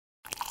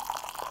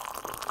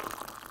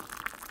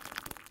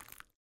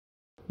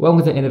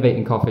Welcome to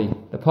Innovating Coffee,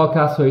 the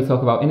podcast where we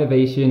talk about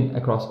innovation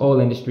across all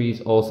industries,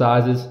 all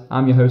sizes.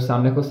 I'm your host,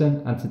 Sam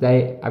Nicholson, and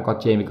today I've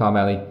got Jamie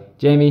Carmelli.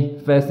 Jamie,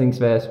 first things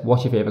first,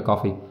 what's your favourite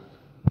coffee?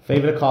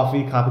 Favourite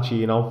coffee,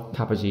 cappuccino.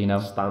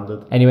 Cappuccino.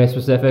 Standard. Anywhere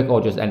specific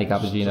or just any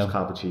cappuccino? Just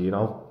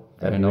cappuccino.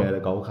 Fair Everywhere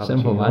enough. I go, cappuccino.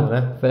 Simple, man.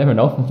 Innit? Fair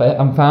enough.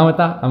 I'm fine with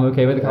that. I'm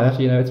okay with the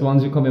cappuccino. It's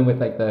ones who come in with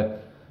like the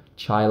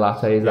chai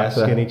lattes. Yeah,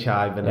 skinny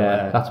chai, vanilla.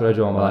 Yeah, that's where I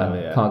draw my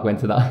line. Yeah. Can't go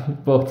into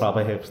that. But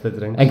proper hipster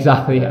drinks.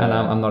 exactly, Yeah. and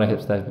I'm not a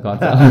hipster, if you can't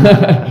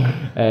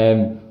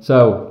tell.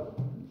 So,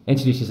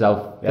 introduce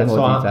yourself. Yeah, Bit so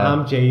more detail.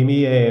 I'm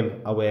Jamie.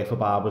 I work for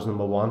Barbers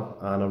Number One,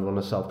 and I run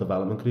a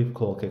self-development group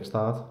called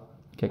Kickstart.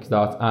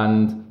 Kickstart,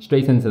 and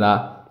straight into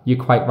that, you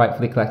quite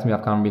rightfully corrected me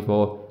off camera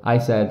before. I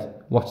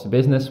said, what's the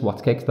business?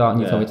 What's Kickstart?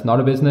 And you told me it's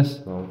not a business.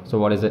 No. So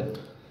what is it?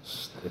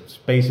 It's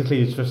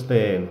basically just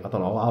I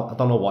don't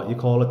know what you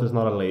call it. There's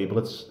not a label.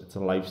 It's a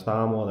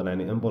lifestyle more than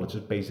anything, but it's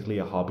just basically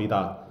a hobby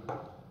that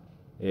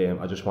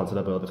I just wanted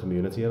to build a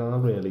community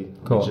around, really,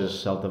 Cool. which is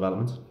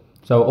self-development.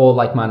 So all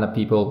like-minded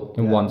people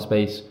in one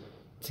space,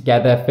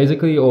 together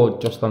physically or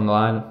just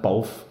online?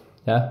 Both.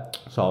 Yeah.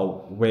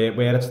 So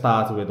where it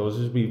started with us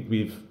is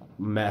we've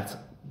met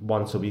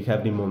once a week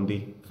every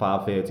Monday,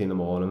 5:30 in the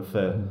morning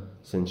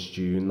since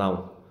June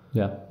now.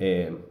 Yeah.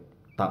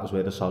 That was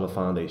where the solid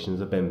foundations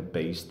have been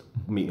based,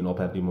 meeting up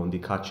every Monday,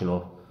 catching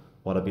up,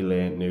 what have we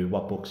learnt new,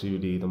 what books you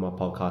read and what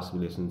podcasts we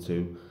listen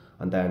to,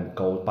 and then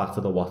go back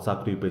to the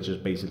WhatsApp group, which is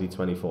basically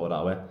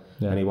 24-hour.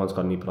 Yeah. Anyone's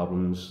got any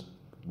problems,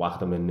 whack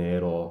them in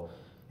there, or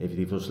if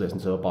you've just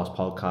listened to a boss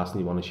podcast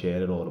and you want to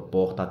share it, or a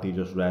book that they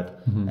just read,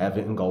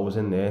 everything goes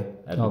in there,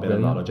 every bit of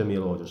brilliant. knowledge, and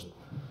you'll all just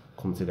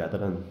come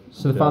together. And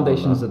So the build on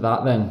foundations that. of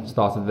that then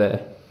started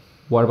there.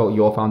 What about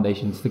your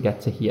foundations to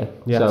get to here?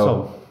 Yeah,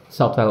 so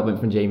self-development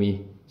from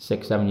Jamie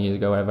 6-7 years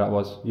ago, whatever that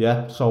was.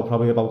 Yeah, so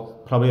probably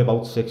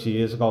about 6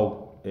 years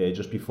ago,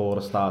 just before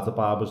I started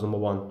Barbers Number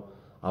One,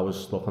 I was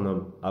stuck on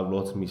them. I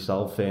wrote to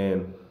myself,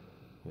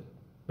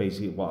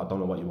 basically what I don't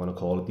know what you want to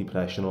call it,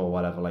 depression or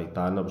whatever like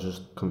that, and I was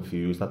just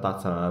confused at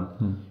that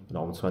time. You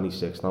know, I'm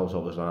 26 now, so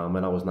it was around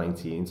when I was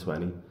 19,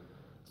 20,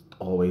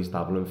 always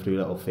dabbling through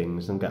little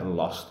things and getting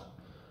lost.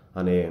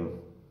 And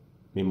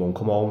my mum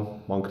come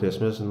home one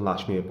Christmas and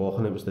lashed me a book,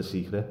 and it was The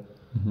Secret.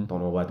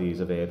 Don't know whether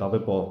you've heard of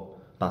it, but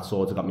that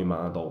sort of got my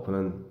mind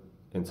opening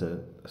into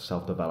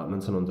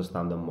self-development and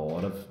understanding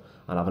more of,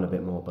 and having a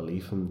bit more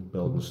belief in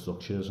building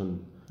structures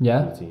and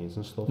routines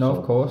and stuff. No, so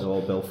of course. It's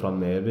all built from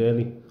there,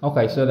 really.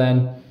 Okay, so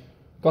then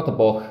got the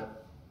book.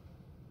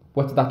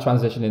 What did that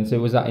transition into?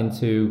 Was that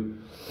into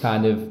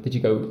kind of, did you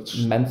go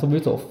mental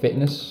route or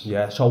fitness?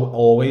 Yeah, so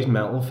always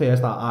mental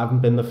first. I haven't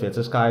been the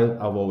fittest guy.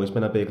 I've always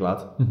been a big lad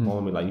all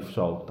my life,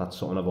 so that's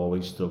something I've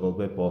always struggled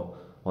with. But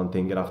one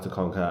thing you have to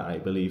conquer, I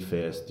believe,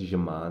 first is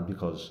your mind,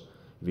 because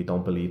if you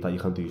don't believe that you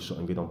can do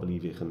something, if you don't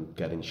believe you can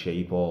get in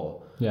shape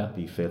or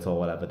be fit or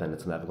whatever, then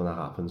it's never going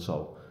to happen.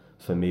 So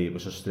for me, it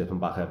was just stripping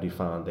back every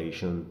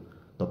foundation,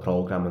 the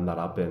programming that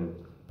I've been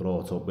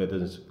brought up with,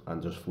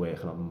 and just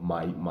working on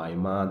my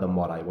mind and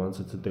what I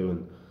wanted to do,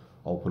 and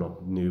open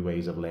up new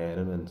ways of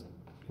learning, and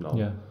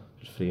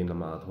just freeing the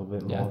mind up a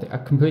bit more. Yeah, I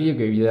completely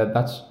agree with you.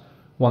 That's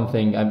one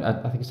thing. I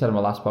think I said on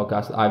my last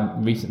podcast,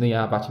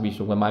 I've actually been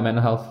struggling with my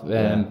mental health.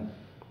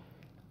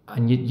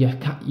 And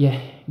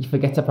you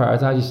forget to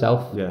prioritise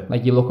yourself. Yeah.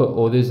 Like you look at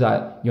others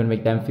that you want to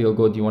make them feel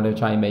good, you want to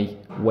try and make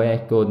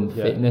work good and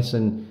fitness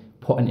and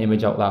put an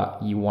image out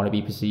that you want to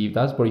be perceived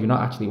as, but if you're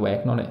not actually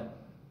working on it,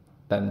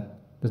 then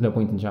there's no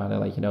point in trying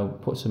to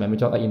put some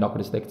image out that you're not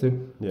going to stick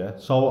to. Yeah,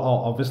 so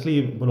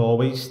obviously we're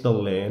always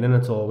still learning.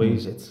 It's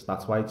always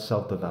that's why it's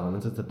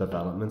self-development. It's a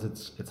development.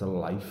 It's a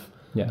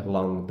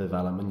life-long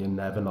development. You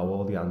never know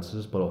all the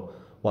answers, but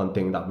one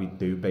thing that we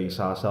do base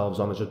ourselves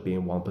on is just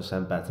being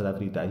 1% better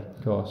every day.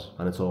 Of course.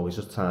 And it's always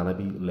just trying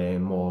to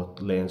learn more,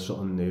 learn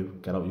something new,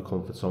 get out your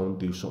comfort zone,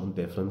 do something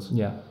different.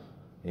 Yeah.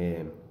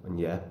 And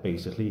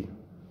basically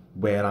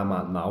where I'm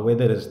at now with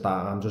it is that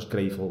I'm just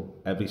grateful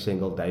every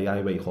single day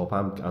I wake up.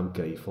 I'm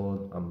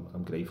grateful.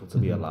 I'm grateful to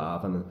be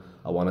alive, and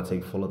I want to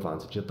take full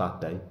advantage of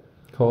that day.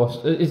 Of course.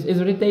 Is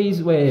there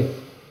days where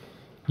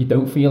you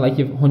don't feel like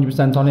you're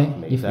 100% on it?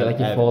 Mate, you feel like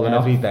you're falling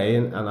off? every day,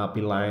 and I'd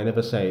be lying if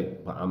I say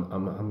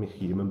I'm a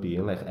human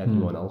being like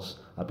everyone else.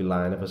 I'd be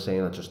lying if I say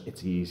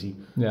it's easy.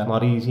 Yeah. It's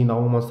not easy. No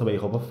one wants to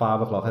wake up at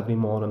 5 o'clock every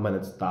morning when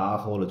it's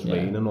dark or it's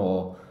raining,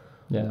 or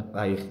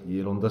like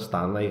you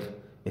understand, like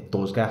it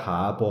does get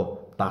hard,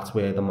 but that's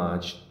where the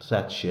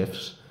mindset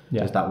shifts.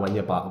 Yeah. Is that when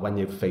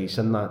you're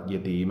facing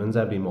your demons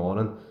every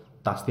morning,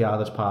 that's the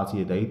hardest part of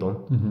your day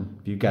done.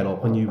 If you get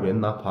up and you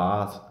win that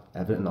part,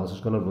 everything else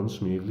is going to run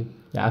smoothly.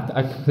 Yeah,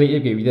 I completely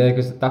agree with you,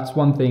 because that's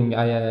one thing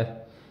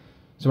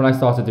so when I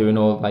started doing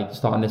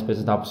starting this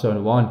business now,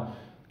 Persona 1,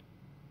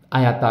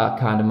 I had that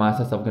kind of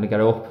mindset that I'm going to get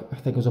up. I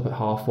think I was up at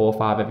 4:30,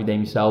 5 every day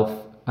myself,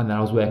 and then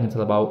I was working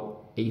until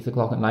about 8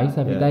 o'clock at night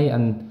every day,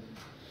 and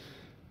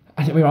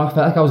I felt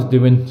like I was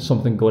doing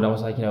something good. I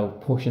was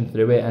pushing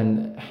through it,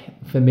 and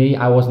for me,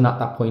 I wasn't at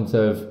that point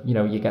of,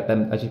 you get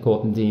them, as you call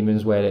them,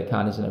 demons, where it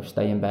kind of,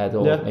 stay in bed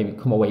or maybe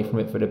come away from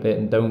it for a bit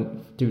and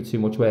don't do too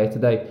much work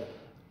today.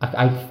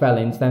 I fell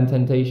into them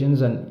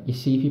temptations, and you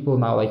see people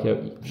now, like,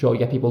 I'm sure you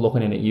get people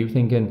looking in at you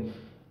thinking,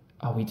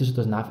 oh, he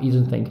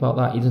doesn't think about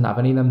that, he doesn't have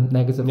any of them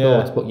negative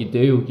thoughts, but you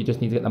do, you just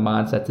need to get the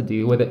mindset to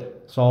deal with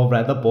it. So I've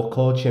read a book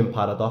called Chimp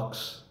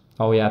Paradox.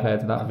 Oh yeah, I've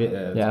heard of that.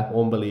 It's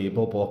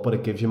unbelievable book, but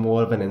it gives you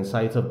more of an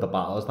insight of the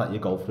battles that you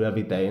go through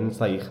every day, and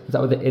it's like... Is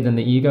that with the id and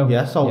the ego?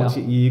 Yeah, so It's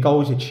your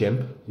ego is your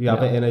chimp. You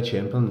have it in a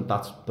chimp, and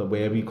that's the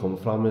where we come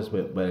from, is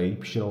we're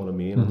apes, you know what I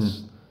mean?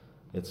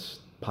 It's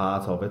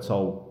part of it,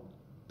 so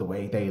the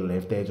way they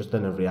live, they're just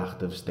in a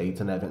reactive state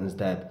and everything's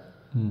dead.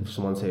 If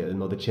someone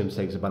another chimp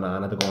takes a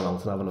banana, they're going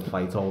out and having a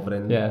fight over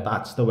it,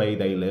 that's the way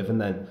they live. And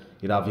then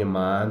you'd have your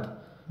mind,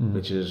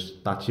 that's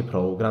your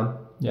program.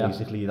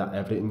 Basically, that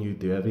everything you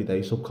do every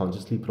day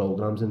subconsciously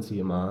programs into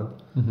your mind.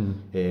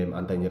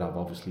 And then you have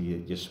obviously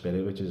your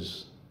spirit, which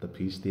is the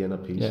peace, the inner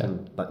peace,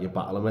 and that you're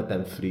battling with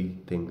them three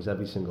things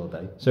every single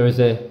day. So is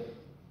it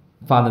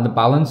finding the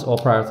balance or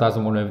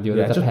prioritising one over the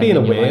other? Yeah, just being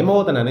aware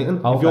more than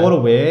anything. Okay. If you're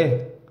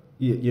aware,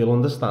 you'll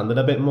understand it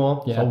a bit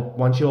more. So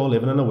once you're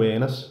living in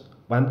awareness,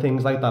 when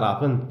things like that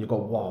happen, you go,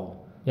 whoa,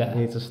 I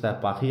need to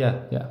step back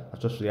here.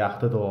 I've just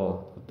reacted,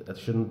 or I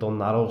shouldn't have done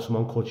that, or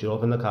someone cut you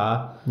off in the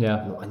car.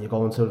 And you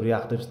go into a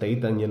reactive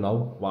state, and you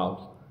know,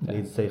 wow, I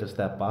need to take a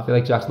step back. I feel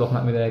like Jack's looking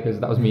at me there, because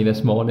that was me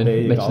this morning,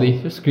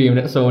 literally screaming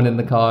at someone in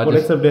the car. But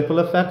it's a ripple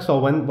effect, so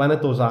when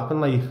it does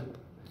happen, like,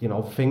 you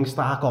know, things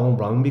start going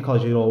wrong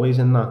because you're always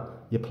in that,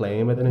 you're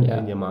playing with it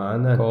in your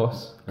mind. Of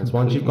course. And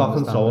once you've got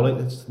control,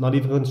 it's not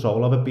even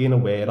control of it, being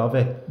aware of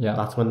it,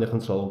 that's when the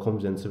control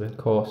comes into it. Of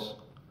course.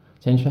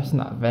 It's interesting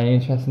that, very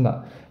interesting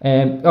that.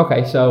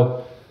 Okay,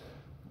 so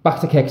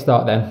back to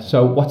Kickstart then.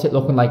 So what's it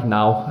looking like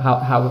now?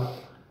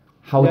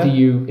 How do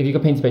you, if you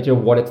could paint a picture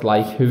of what it's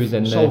like, who's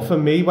in there? So for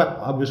me, it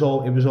was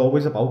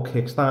always about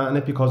kickstarting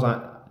it, because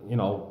I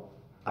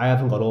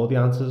haven't got all the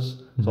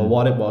answers. So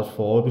what it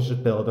was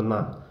just building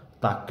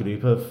that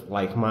group of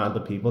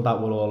like-minded people that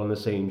were all on the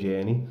same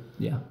journey.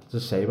 To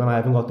say, when I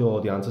haven't got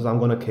all the answers, I'm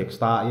going to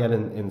kickstart you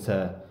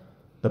into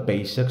the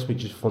basics,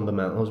 which is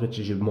fundamentals, which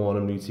is your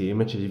morning routine,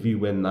 which is if you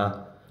win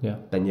that,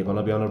 then you're going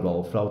to be on a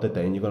roll throughout the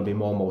day, and you're going to be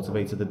more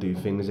motivated to do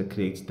things. It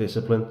creates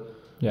discipline.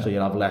 So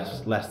you'll have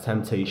less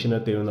temptation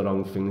of doing the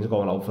wrong things,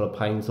 going out for a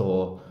pint,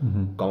 or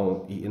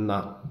going eating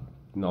that,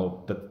 you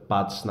know, the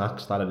bad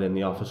snacks that are in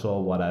the office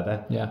or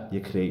whatever.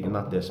 You're creating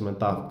that discipline,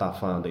 that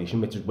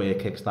foundation, which is where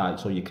kickstart.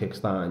 So you're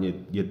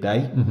kickstarting your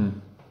day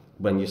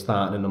when you're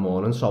starting in the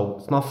morning. So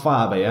it's not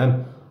 5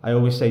 a.m. I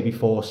always say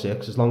before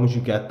 6, as long as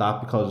you get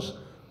that, because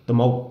the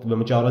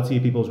majority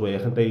of people's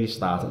working days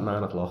start at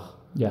 9 o'clock.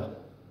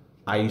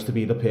 I used to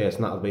be the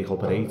person that would wake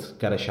up at 8,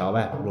 get a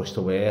shower, rush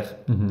to work,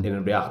 in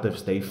a reactive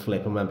state,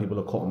 flipping when people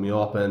are cutting me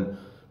up and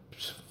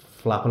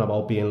flapping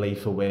about being late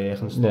for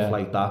work and stuff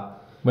like that.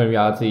 When in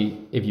reality,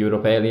 if you were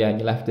up earlier and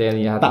you left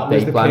early, you had that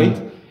day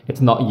planned, it's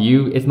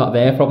not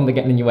their problem to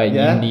get in your way.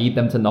 You need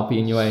them to not be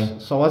in your way.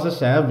 So as I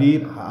say, I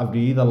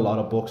read a lot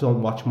of books, I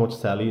don't watch much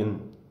telly,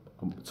 and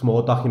it's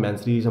more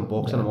documentaries and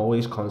books, and I'm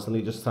always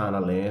constantly just trying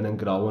to learn and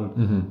grow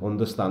and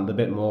understand a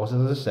bit more.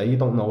 So as I say, you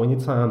don't know when your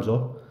time's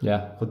up.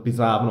 Could be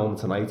driving home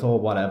tonight or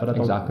whatever.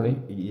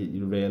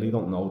 You really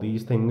don't know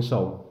these things,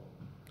 so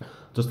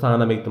just trying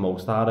to make the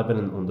most out of it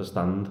and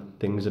understand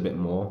things a bit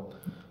more.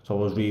 So I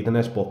was reading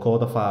this book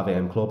called The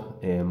 5am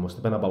Club, must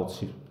have been about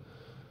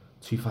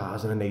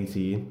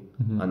 2018,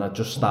 and I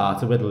just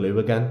started with Lou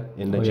again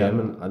in the gym,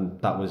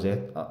 and that was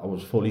it. I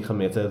was fully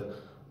committed.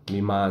 My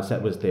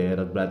mindset was there.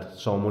 I'd read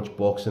so much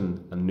books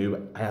and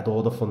knew I had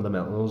all the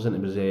fundamentals, and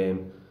it was,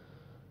 you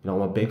know,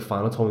 I'm a big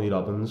fan of Tony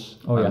Robbins,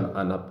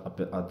 and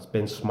I've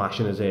been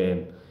smashing his,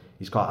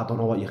 he's got, I don't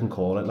know what you can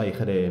call it, like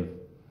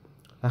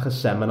a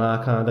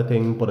seminar kind of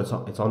thing, but it's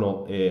on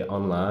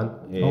online.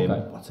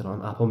 What's it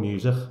on? Apple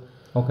Music.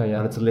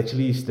 And it's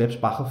literally, he strips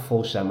back a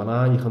full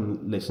seminar, and you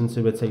can listen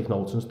to it, take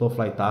notes and stuff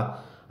like that.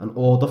 And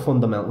all the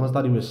fundamentals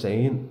that he was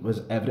saying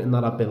was everything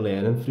that I've been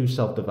learning through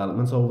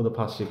self-development over the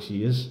past 6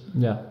 years.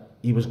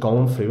 He was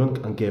going through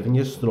and giving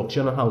you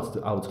structure on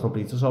how to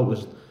complete it. So it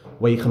was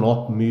waking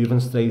up, moving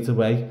straight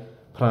away,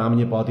 priming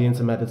your body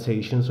into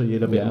meditation so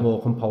you're a bit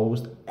more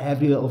composed.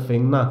 Every little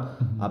thing that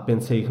I've been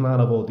taking out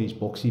of all these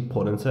books, he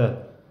put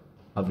into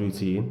a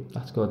routine.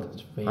 That's good.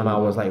 That's really and I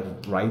was like,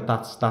 right,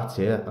 that's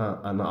it.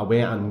 And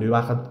I knew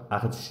I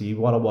could see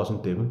what I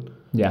wasn't doing.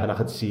 And I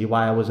could see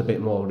why I was a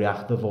bit more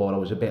reactive, or I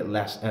was a bit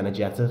less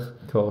energetic.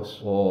 Of course.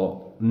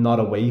 Or not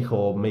awake,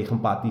 or making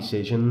bad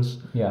decisions.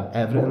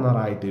 Everything that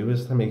I do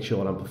is to make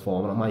sure I'm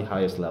performing at my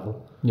highest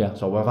level.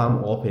 So if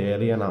I'm up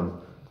early and I'm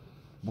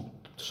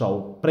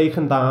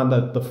breaking down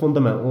the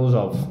fundamentals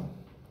of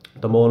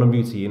the morning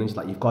routine, is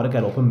that you've got to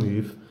get up and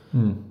move.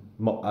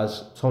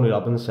 As Tony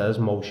Robbins says,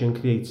 motion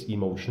creates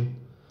emotion.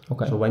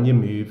 So when you're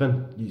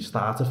moving, you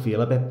start to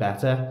feel a bit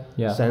better.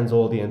 Sends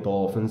all the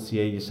endorphins to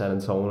you, your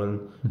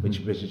serotonin, which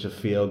is just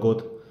feel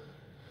good.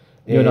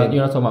 You're not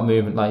talking about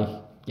movement like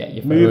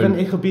you're moving.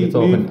 It could be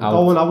going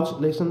out.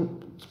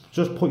 Listen,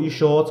 just put your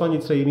shorts on,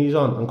 your trainees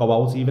on, and go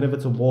out, even if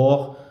it's a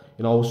walk.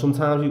 You know,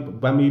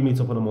 sometimes when we meet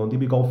up on a Monday,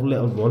 we go for a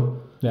little run.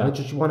 And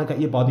you want to get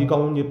your body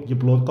going, your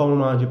blood going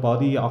around your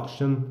body, your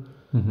oxygen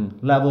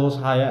levels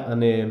higher,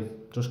 and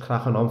just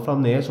cracking on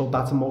from there. So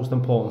that's the most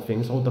important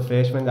thing. So the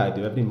first thing I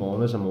do every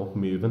morning is I'm up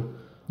moving.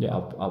 Yeah.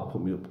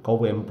 I'll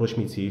go in, brush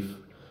my teeth.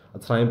 I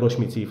try and brush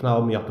my teeth now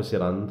with my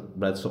opposite hand.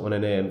 Read something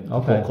in a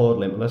book called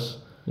Limitless.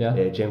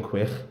 Yeah. Jim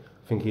Quick.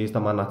 I think he's the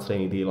man that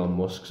trained Elon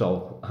Musk,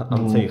 so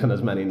I'm taking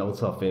as many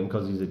notes off him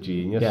because he's a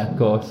genius. Yeah, of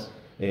course.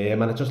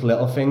 And it's just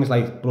little things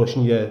like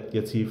brushing your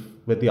teeth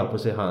with the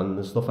opposite hand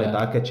and stuff like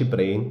that. Get your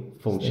brain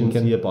function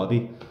to your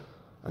body,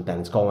 and then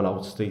it's going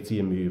out straight to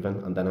your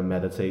moving, and then I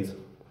meditate.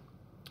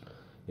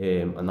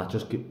 And that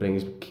just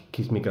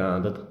keeps me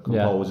grounded,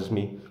 composes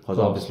me, because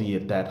obviously you're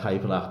dead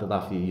hyperactive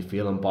after you're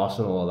feeling boss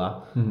and all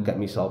that. Get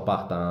myself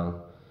back down,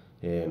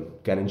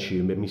 get in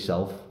tune with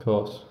myself. Of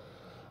course.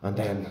 And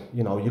then,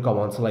 you go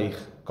on to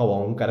go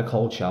home, get a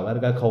cold shower. I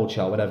get a cold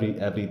shower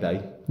every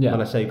day. Yeah.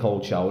 When I say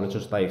cold shower, it's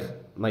just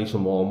nice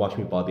and warm, wash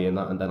my body in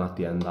that, and then at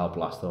the end I'll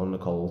blast it on the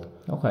cold.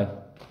 Okay.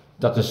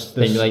 That just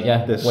stimulate,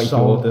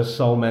 there's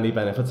so many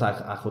benefits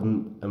I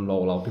couldn't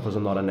enroll out because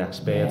I'm not an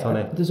expert on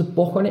it. There's a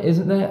book on it,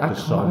 isn't there? I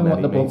can't remember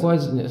what the book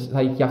was. And it's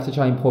like you have to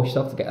try and push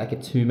yourself to get like a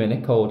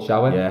 2-minute cold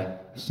shower. Yeah.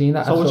 I've seen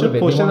that. So you're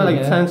pushing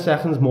it 10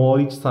 seconds more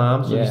each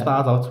time. So you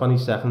start out 20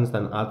 seconds,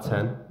 then add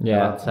 10,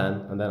 yeah. add 10,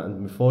 and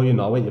then before you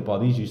know it, your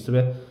body's used to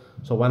it.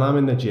 So when I'm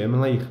in the gym,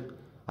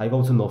 I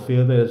go to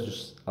Nuffield, as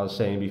just I was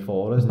saying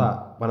before, is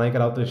that when I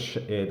get out the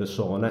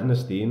sauna and the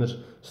steam,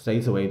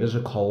 straight away there's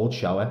a cold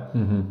shower,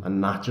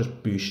 and that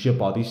just boosts your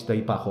body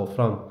straight back up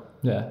from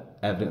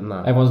everything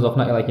that. Everyone's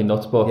looking at you like you're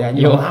nuts, but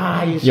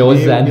you're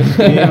zen. You're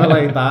screaming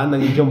like that, and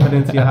then you're jumping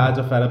into your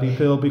hydrotherapy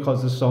pool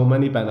because there's so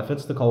many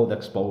benefits to cold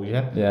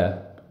exposure. Yeah.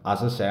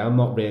 As I say, I'm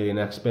not really an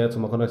expert, so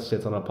I'm not going to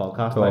sit on a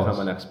podcast like I'm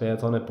an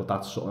expert on it, but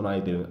that's something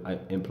I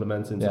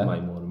implement into my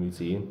morning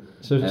routine.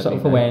 So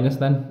self-awareness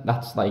then,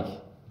 that's like,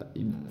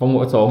 from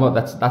what we're talking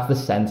about, that's the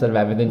centre of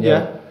everything.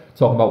 Yeah.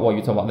 Talking about what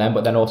you're talking about then,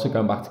 but then also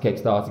going back to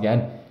Kickstart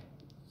again,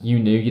 you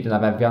knew you didn't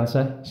have every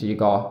answer, so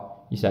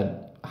you said,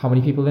 how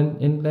many people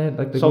in there?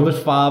 Like so group?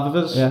 There's 5 of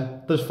us. Yeah.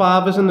 There's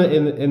 5 of us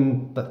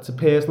in that's a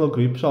personal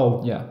group,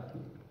 so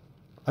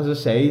as I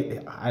say,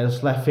 I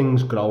just let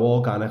things grow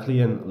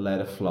organically and let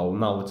it flow.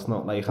 Now it's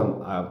not like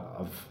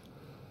I've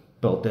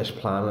built this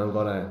plan and I'm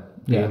gonna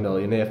be a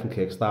millionaire from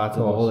Kickstarter.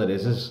 All it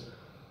is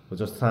we're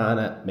just trying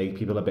to make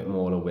people a bit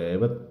more aware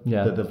with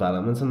the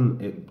developments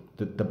and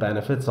the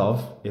benefits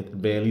of it.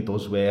 Really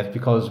does work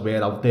because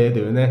we're out there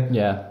doing it,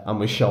 and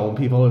we're showing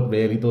people it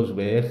really does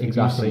work.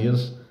 Exactly. If you see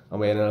us and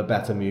we're in a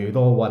better mood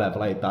or whatever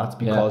like that,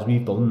 because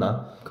we've done that,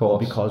 of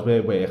course. because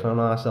we're working on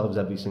ourselves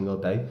every single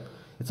day.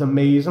 It's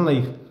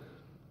amazing,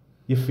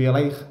 you feel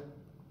like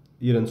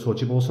you're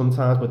untouchable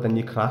sometimes, but then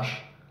you crash,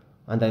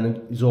 and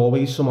then there's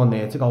always someone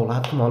there to go,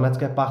 lad, come on, let's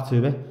get back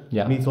to it.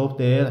 Meet up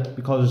there,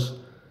 because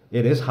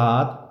it is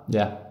hard.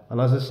 Yeah.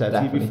 And as I said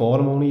to you before,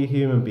 I'm only a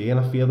human being.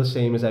 I feel the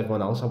same as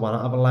everyone else. I want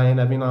to have a line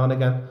every now and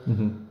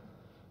again.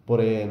 But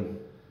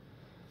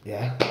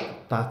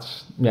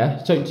that's...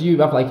 Yeah, so do you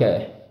have like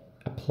a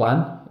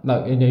plan?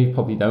 No, you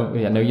probably don't.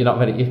 I know you're not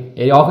very...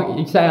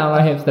 You say I'm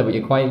a hipster, but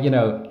you're quite,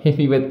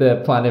 hippie with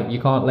the plan of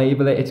you can't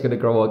label it, it's going to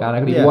grow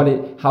organically.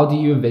 Yeah. How do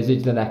you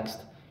envisage the next...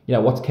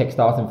 what's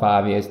Kickstart in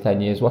 5 years,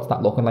 10 years? What's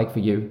that looking like for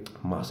you?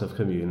 Massive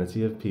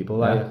community of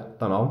people, I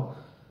don't know.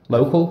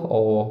 Local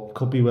or...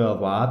 Could be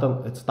worldwide.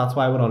 That's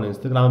why we're on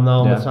Instagram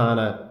now.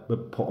 We're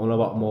putting a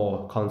lot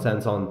more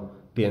content on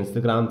the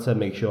Instagram to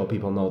make sure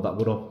people know that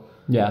we're up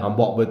and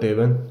what we're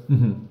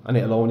doing. And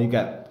it'll only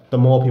get... The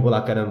more people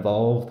that get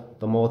involved,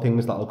 the more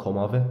things that'll come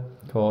of it.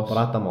 Of course.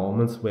 But at the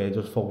moment, we're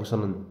just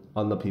focusing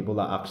on the people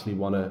that actually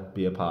want to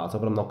be a part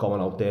of it. I'm not going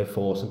out there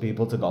forcing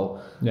people to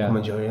go, come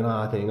and join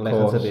our thing, like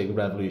it's a big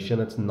revolution.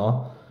 It's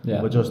not.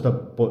 We're just a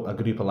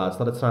group of lads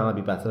that are trying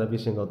to be better every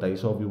single day.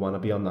 So if you want to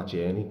be on that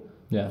journey,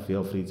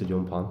 feel free to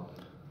jump on.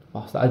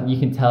 You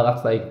can tell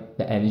that's like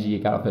the energy you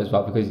get off it as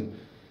well, because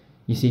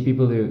you see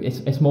people who...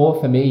 It's more,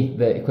 for me,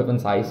 the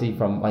equivalent I see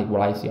from like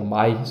what I see on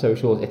my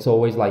socials. It's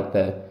always like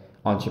the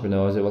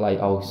entrepreneurs who are like,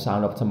 oh,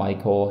 sign up to my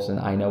course and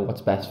I know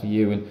what's best for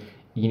you, and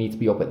you need to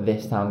be up at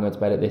this time, going to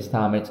bed at this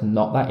time. And it's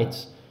not that.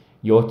 It's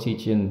you're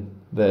teaching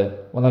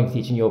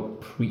you're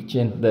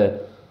preaching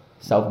the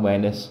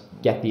self-awareness,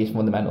 get these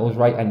fundamentals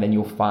right, and then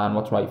you'll find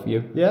what's right for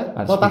you. Yeah,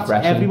 well, that's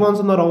everyone's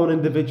on their own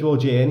individual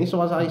journey.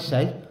 So as I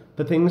say,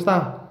 the things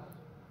that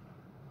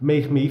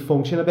make me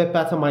function a bit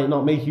better might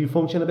not make you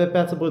function a bit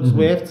better, but it's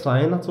worth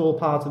trying. That's all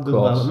part of the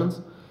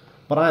development.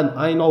 But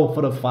I know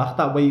for a fact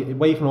that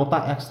waking up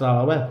that extra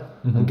hour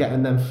and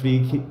getting them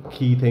 3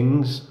 key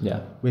things,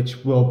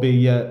 which will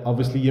be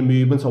obviously your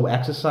movement or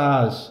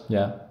exercise,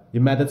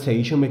 your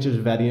meditation, which is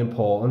very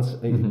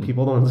important.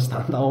 People don't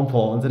understand how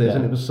important it is,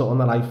 and it was something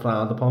that I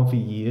frowned upon for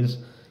years.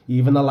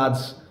 Even the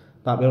lads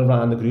that were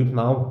around the group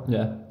now,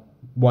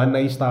 when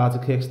they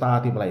started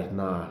Kickstart, they'd be like,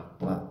 nah,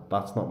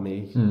 that's not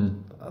me.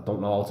 I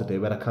don't know how to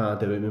do it, I can't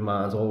do it, my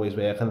mind's always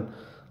working.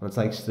 And it's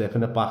like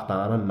stripping it back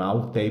down, and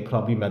now they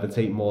probably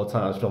meditate more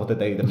times throughout the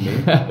day than me.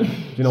 Do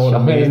you know what I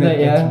mean? Isn't it?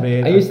 Yeah. It's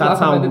really, I used to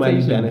that's have how many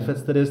meditation.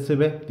 benefits there is to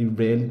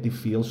it. They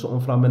feel something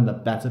from it, and they're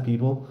better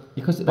people.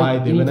 Because by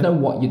like, you doing need to it. know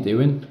what you're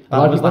doing. That A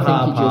lot of was people the think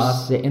hard you're just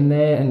part. sitting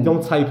there and...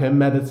 Don't type in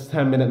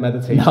 10-minute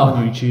meditation No.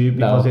 on YouTube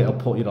because No. it'll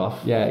put you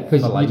off. Yeah,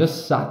 because for you life.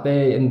 just sat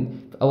there,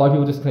 and a lot of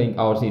people just think,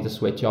 oh, I just need to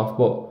switch off,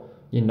 but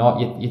you're not.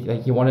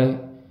 You want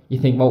to. You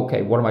think, well,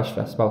 okay, what am I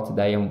stressed about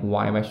today, and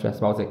why am I stressed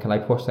about it? Can I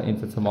push that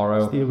into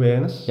tomorrow? It's the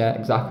awareness. Yeah,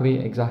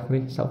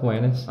 exactly.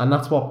 Self-awareness. And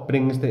that's what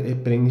brings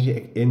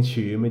you in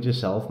tune with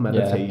yourself.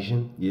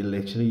 Meditation. You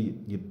literally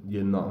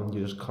you're not.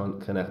 You just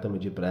can't connect them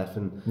with your breath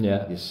and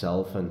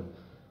yourself. And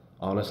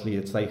honestly,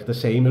 it's like the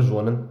same as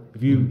running.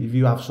 If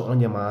you have something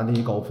on your mind and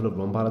you go for a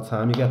run, by the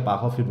time you get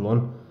back off your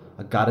run,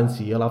 I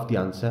guarantee you'll have the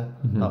answer.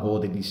 That or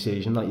the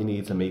decision that you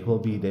need to make will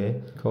be there.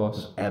 Of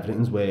course.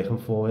 Everything's working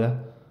for you.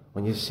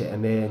 When you're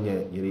sitting there and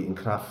you're eating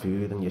crap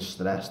food and you're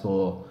stressed,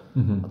 or I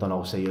don't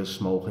know, say you're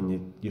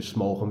smoking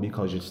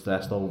because you're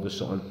stressed over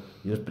something,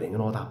 you're just bringing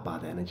all that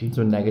bad energy. It's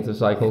a negative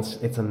cycle.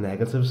 It's a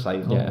negative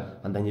cycle. Yeah.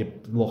 And then you're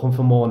looking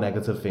for more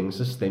negative things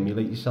to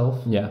stimulate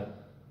yourself. Yeah.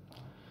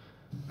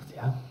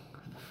 Yeah.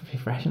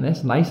 Refreshing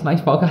this. Nice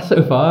podcast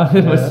so far,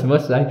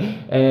 must say.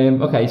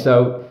 Okay,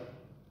 so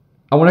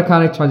I want to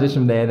kind of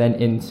transition there then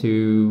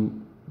into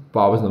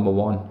Barbers number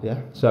 1. Yeah.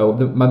 So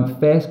my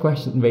first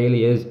question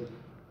really is,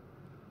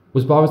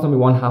 was Barbers number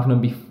 1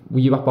 happening were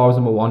you at Barbers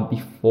number 1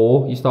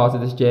 before you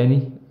started this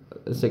journey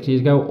 6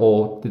 years ago,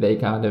 or did they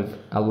kind of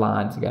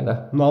align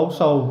together? No,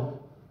 so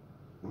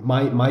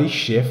my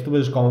shift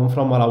was going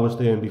from what I was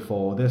doing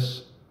before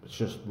this. It's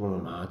just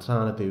running hard,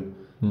 trying to do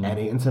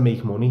anything to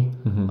make money.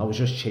 I was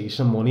just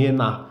chasing money, and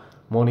that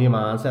money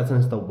mindset, and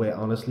it's the way,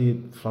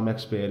 honestly, from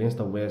experience,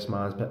 the worst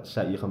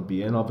mindset you can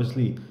be in.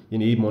 Obviously, you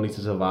need money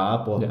to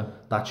survive,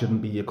 but that shouldn't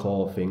be your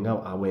core thing.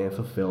 I weren't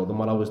fulfilled in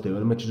what I was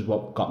doing, which is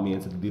what got me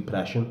into the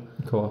depression.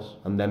 Of course.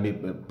 And then we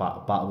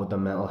battle with the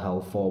mental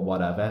health or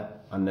whatever.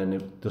 And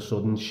then the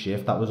sudden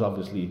shift, that was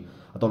obviously,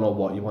 I don't know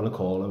what you want to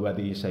call it,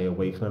 whether you say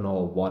awakening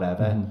or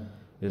whatever,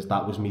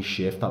 that was me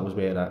shift. That was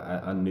where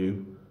I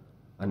knew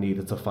I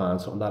needed to find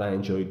something that I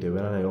enjoyed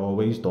doing, and I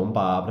always done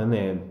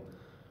barbering.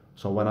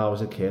 So when I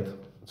was a kid,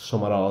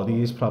 summer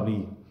holidays,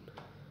 probably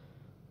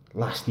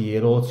last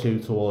year or two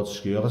towards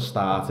school, I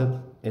started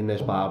in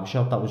this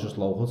barbershop that was just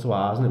local to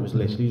ours, and it was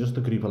literally just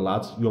a group of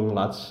lads, young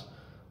lads,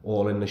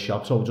 all in the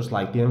shop. So just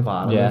like the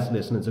environment,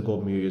 listening to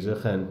good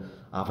music and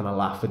having a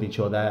laugh with each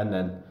other. And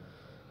then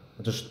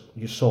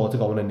you sort of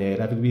going in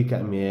there every week,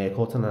 getting my hair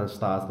cut, and then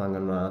started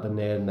hanging around in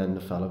there. And then the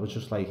fella was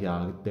just like,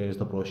 yeah, there's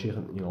the brush, if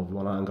you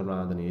want to hang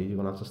around in here, you're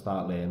going to have to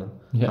start learning.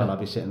 Can't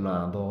have you sitting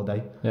around all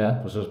day.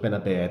 Because there's been a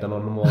burden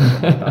on them or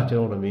something like that, you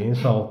know what I mean?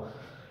 So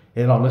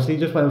it honestly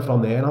just went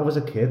from there. And I was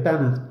a kid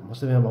then,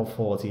 must have been about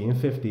 14,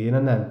 15,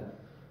 and then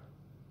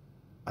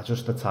I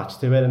just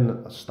attached to it,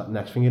 and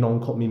next thing you know,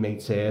 I'm cutting my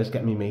mates' hairs,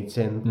 getting my mates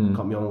in,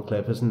 cut my own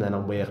clippers, and then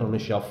I'm working on the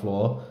shop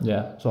floor.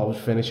 So I was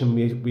finishing,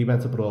 we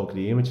went to Broad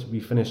Green, which we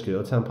finished school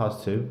at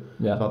 2:10.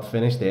 So I'd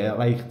finished there at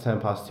like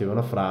 2:10 on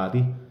a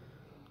Friday,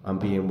 and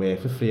being work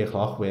for 3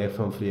 o'clock, work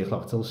from 3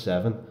 o'clock till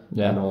 7,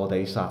 and all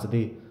day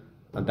Saturday.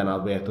 And then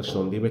I'd work till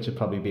Sunday, which would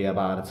probably be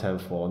about a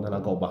 10:04, and then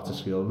I'd go back to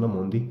school on a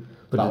Monday.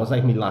 But that was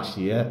like my last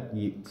year,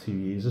 2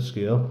 years of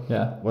school,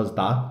 was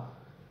that.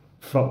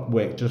 From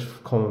work,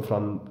 just coming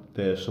from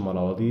the summer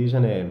holidays,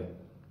 and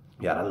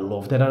I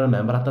loved it. I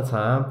remember at the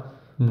time,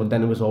 but then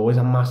there was always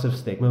a massive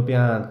stigma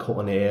behind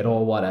cutting hair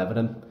or whatever,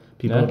 and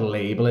people would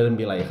label it and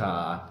be like,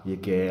 you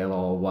girl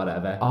or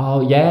whatever.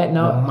 Oh yeah,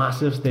 no, the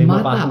massive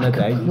stigma back in the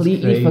day. I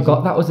completely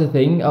forgot that was a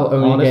thing.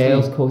 Only honestly,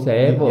 girls cut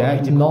hair, but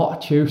it's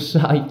not true.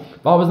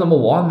 Like, Barbers number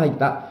 1, like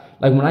that.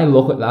 Like when I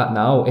look at that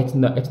now, it's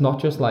not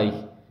just like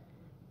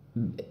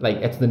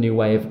it's the new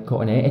way of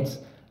cutting hair.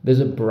 There's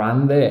a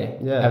brand there,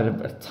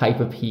 a type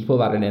of people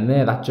that are in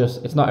there that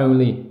just, it's not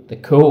only the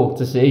cool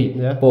to see,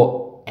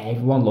 but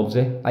everyone loves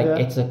it. Like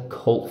it's a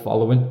cult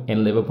following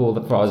in Liverpool,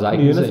 as far as I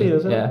can see.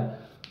 Isn't it?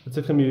 It's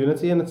a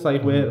community, and it's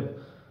like where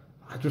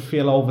I just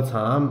feel over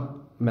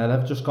time, men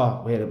have just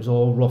got where it was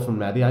all rough and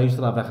ready. I used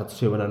to have like a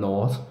 2 and a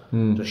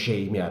 0, just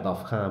shave my head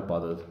off, can't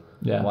bothered,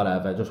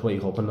 whatever, just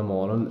wake up in the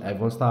morning.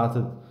 Everyone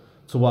started.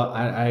 So what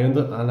I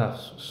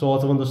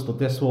sort of understood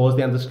this towards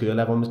the end of school.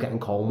 Everyone was getting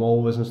comb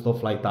overs and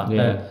stuff like that.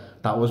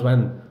 That was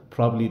when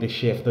probably the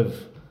shift of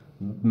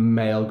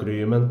male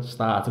grooming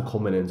started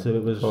coming into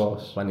it.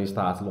 Was when he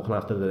started looking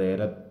after the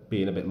hair,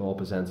 being a bit more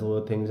presentable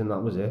with things, and that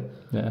was it.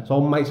 So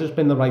it might have just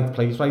been the right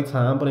place, right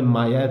time. But in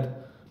my head,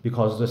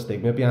 because of the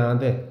stigma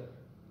behind it,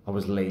 I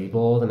was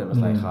labelled, and it was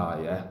like,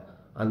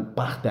 And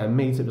back then,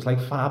 mate, it was like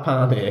 £5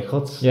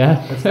 haircuts.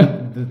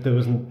 There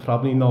was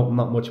probably not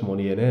much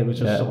money in it. It was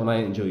just something I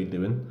enjoyed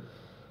doing.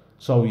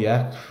 So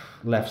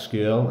left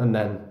school, and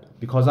then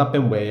because I've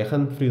been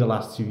working through the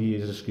last 2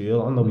 years of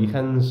school, on the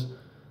weekends,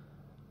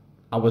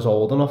 I was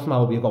old enough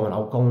now to be going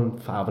out, going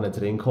for having a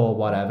drink or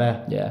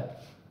whatever.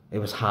 it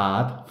was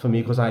hard for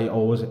me because I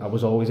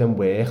was always in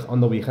work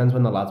on the weekends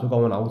when the lads were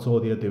going out or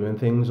they were doing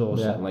things or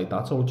something like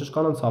that. So it just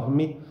got on top of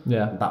me.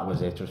 Yeah. And that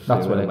was it. Just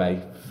That's threw what it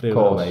away. Threw it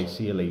course. away.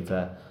 See you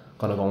later.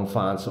 Gonna go and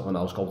find something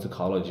else. Go to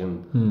college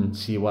and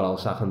see what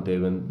else I can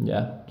do. And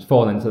just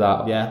fall into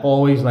that. yeah,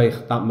 always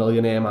like that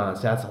millionaire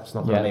mindset. That's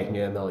not gonna Yeah. make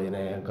me a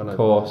millionaire. I'm gonna need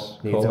course.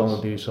 to go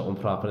and do something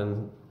proper.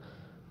 And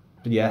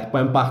but yeah,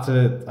 went back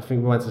to, I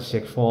think we went to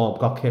sixth form.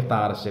 Got kicked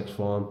out of sixth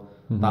form.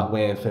 That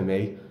weren't for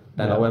me.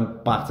 Then I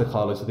went back to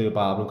college to do a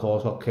barbering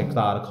course, got kicked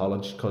out of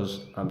college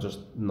because I'm just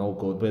no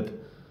good with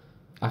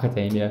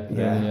Academia.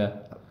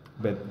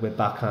 with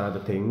that kind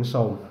of thing.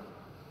 So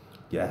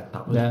yeah,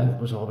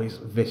 it was always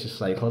a vicious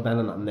cycle then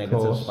and that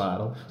negative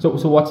spiral. So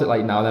what's it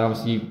like now then?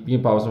 Obviously you've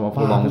been barbering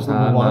for a long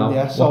time now.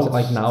 Yeah, so what's it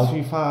like now?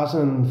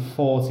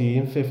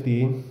 2014,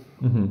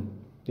 15.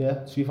 Yeah,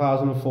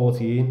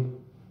 2014.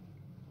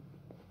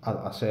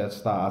 I say it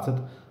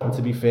started, and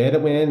to be fair,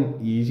 it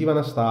weren't easy when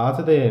I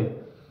started.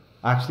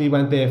 I actually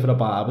went there for a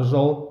barber's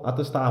role at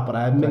the start, but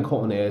I hadn't been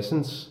cutting hair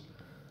since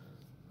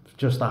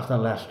just after I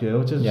left school,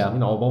 which is,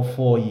 about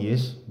 4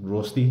 years,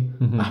 rusty.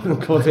 I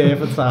haven't cut hair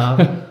for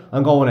time.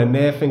 I'm going in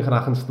there thinking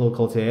I can still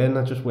cut hair, and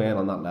I just weren't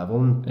on that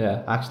level. And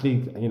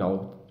actually,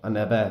 I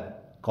never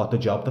got the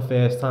job the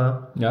first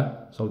time. Yeah.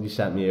 So they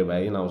sent me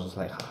away, and I was just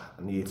like,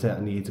 I need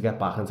to get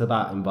back into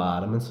that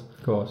environment.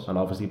 Of course. And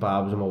obviously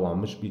Barbers number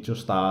one, which we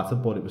just started,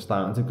 but it was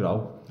starting to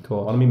grow. Of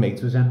course. One of my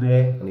mates was in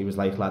there, and he was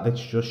like, lad,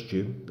 it's just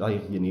you.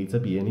 Like, you need to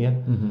be in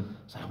here.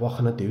 It's like, what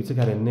can I do to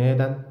get in there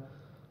then?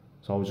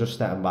 So I was just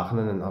stepping back, and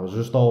then I was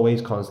just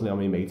always constantly on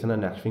my mate, and the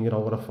next thing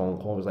over a phone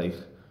call was like,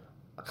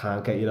 I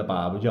can't get you a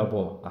barber job,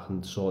 but I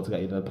can sort of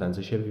get you an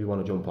apprenticeship if you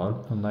want to jump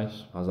on. Oh,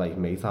 nice. I was like,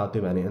 mate, I'll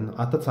do anything.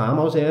 At the time,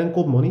 I was earning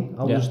good money.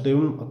 I was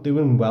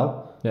doing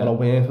well, but I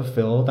weren't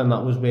fulfilled, and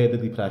that was where the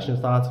depression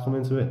started to come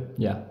into it.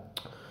 Yeah.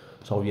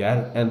 So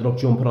yeah, ended up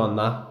jumping on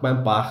that,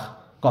 went back,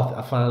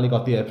 I finally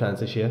got the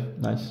apprenticeship.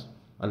 Nice.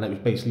 And it was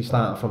basically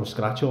starting from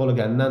scratch all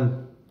again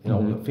then.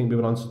 I think we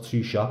were on to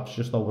 2 shops,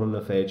 just opening the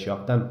 3rd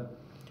shop then.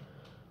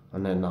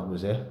 And then that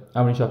was it.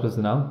 How many shops is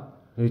there now?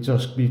 We've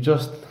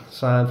just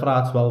signed for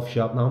our 12th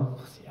shop now.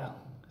 Yeah.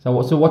 So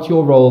what's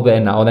your role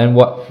there now? Then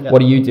what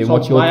do you do? So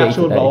what's your my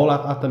day-to-day? actual role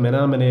at the minute,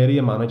 I'm an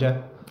area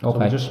manager. Okay.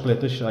 So we just split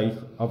the site.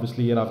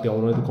 Obviously, you have the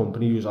owner of the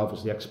company who's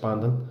obviously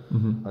expanding,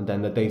 and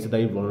then the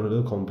day-to-day running of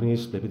the company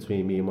is split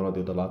between me and one of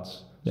the other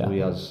lads. So he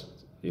has,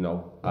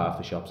 half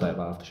the shops, I have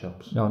half the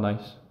shops. Oh,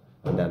 nice.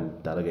 And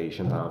then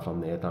delegation down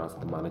from there, down to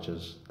the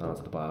managers, down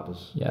to the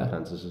barbers,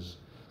 apprentices.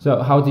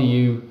 So how do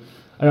you?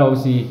 And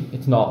obviously,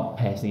 it's not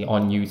personally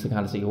on you to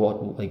kind of see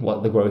what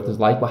the growth is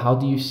like, but how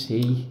do you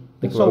see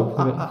the growth?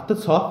 So at the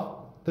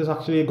top, there's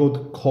actually a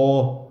good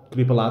core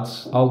group of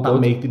lads that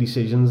make the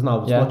decisions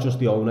now. It's not just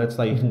the owner, it's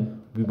like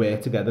we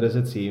work together as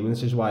a team, and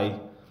this is why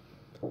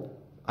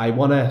I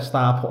want to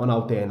start putting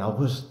out there now,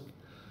 because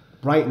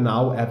right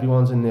now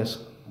everyone's in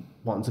this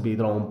wanting to be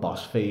their own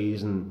boss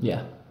phase,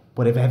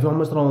 but if everyone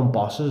was their own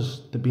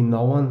bosses, there'd be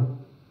no one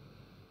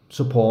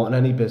supporting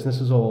any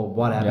businesses or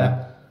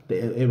whatever.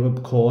 It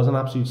would cause an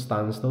absolute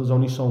standstill. There's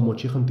only so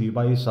much you can do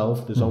by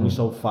yourself. There's only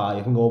so far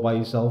you can go by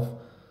yourself.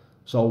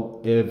 So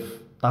if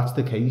that's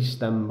the case,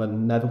 then we're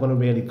never going to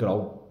really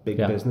grow big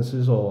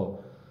businesses.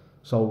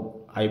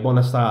 So I want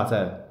to start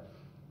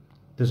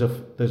there's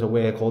a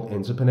way called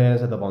entrepreneurs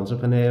instead of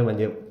entrepreneur. When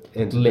you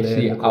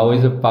literally, I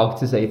was about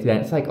to say to them,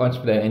 it's like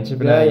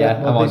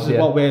entrepreneur. Well, this is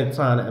what we're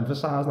trying to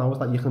emphasise now, is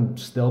that you can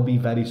still be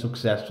very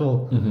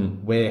successful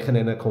working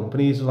in a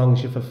company as long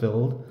as you're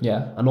fulfilled.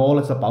 Yeah. And all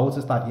it's about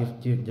is that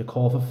you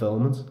call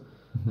fulfillment,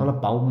 not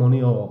about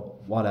money or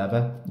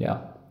whatever. Yeah.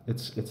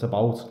 It's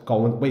about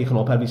waking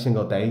up every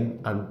single day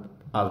and,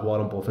 as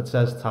Warren Buffett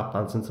says, tap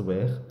dancing to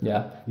work.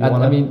 Yeah.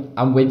 I mean,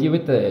 I'm with you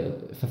with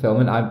the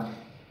fulfillment. I'm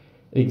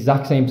the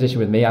exact same position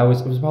with me. It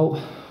was about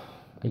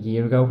a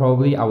year ago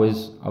probably. I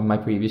was on my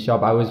previous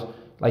job. I was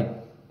like,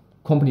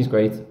 company's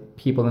great,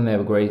 people in there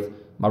were great.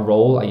 My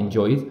role I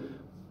enjoyed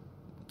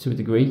to a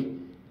degree,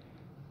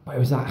 but it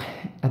was that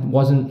I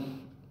wasn't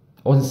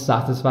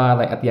satisfied.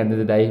 Like at the end of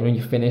the day, when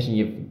you finish and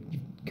you've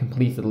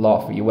completed a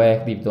lot for your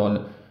work, you've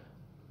done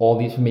all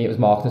these. For me, it was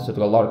marketing, so I've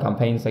got a lot of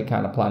campaigns like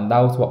kind of planned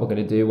out what we're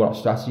going to do, what our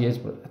strategy is.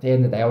 But at the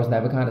end of the day, I was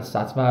never kind of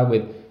satisfied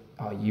with,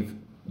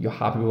 you're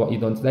happy with what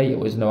you've done today. It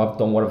was, no, I've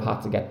done what I've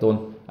had to get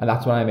done. And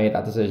that's when I made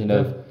that decision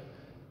of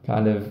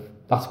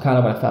that's kind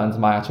of when I fell into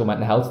my actual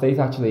mental health state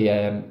actually.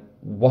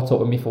 What's up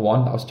with me for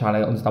one? I was trying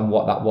to understand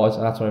what that was,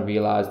 and that's when I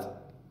realised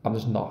I'm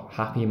just not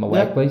happy in my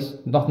workplace.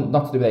 Nothing,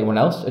 not to do with anyone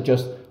else. It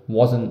just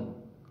wasn't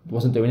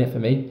doing it for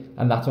me.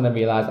 And that's when I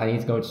realised I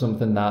need to go into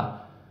something that,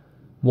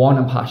 one,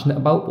 I'm passionate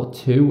about, but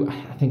two,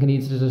 I think I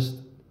need to just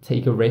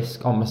take a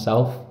risk on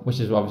myself, which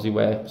is obviously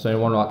where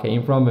Zone1 I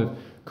came from, of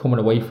coming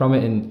away from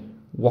it and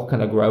what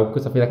can I grow?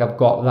 Because I feel like I've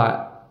got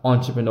that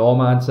entrepreneur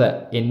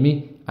mindset in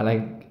me,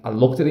 and I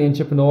looked at the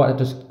entrepreneur and I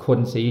just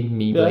couldn't see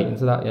me relating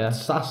to that. Yeah.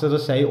 That's as I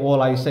say,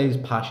 all I say is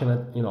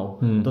passionate, you know.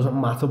 Doesn't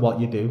matter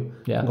what you do.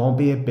 Yeah. You can go and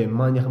be a bin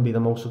man, you can be the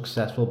most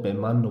successful bin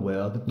man in the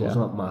world. It does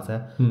not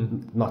matter.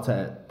 Not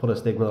to put a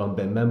stigma on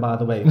bin men, by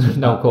the way. It's just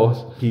No, of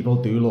course. People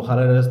do look at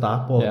it as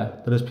that,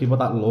 but there's people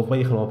that love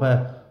waking up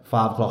at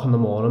 5 o'clock in the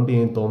morning,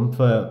 being done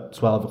for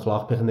 12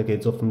 o'clock, picking the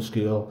kids up from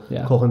school,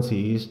 cooking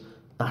teas.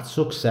 That's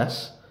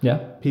success. Yeah.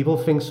 People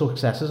think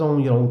success is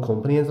owning your own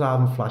company and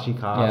driving flashy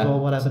cars or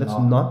whatever. It's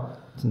not.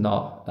 It's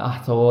not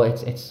at all.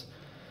 It's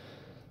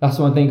that's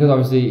one thing, because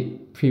obviously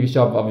previous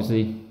job,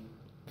 obviously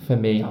for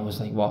me, I was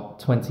like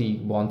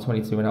 21,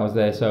 22 when I was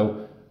there.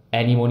 So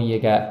any money you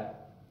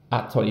get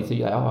at 22,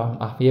 you're like, oh,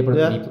 I'm happy,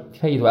 but you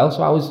paid well.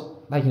 So I was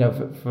like, you know,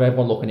 for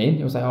everyone looking in,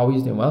 it was like, oh,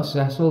 he's doing well,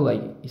 successful,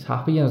 like he's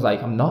happy. And I was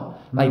like, I'm not.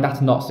 Like, that's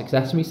not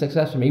success for me.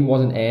 Success for me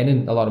wasn't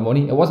earning a lot of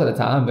money. It was at the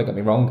time, don't get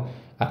me wrong.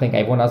 I think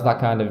everyone has that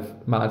kind of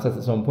mindset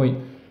at some point.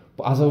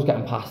 But as I was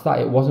getting past that,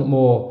 it wasn't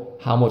more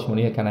how much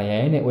money can I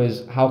earn. It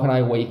was, how can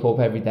I wake up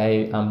every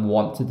day and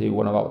want to do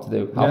what I'm about to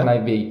do? How can I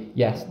be,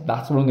 yes,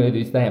 that's what I'm going to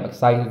do today. I'm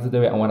excited to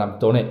do it. And when I've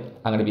done it,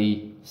 I'm going to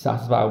be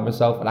satisfied with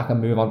myself. And I can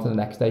move on to the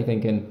next day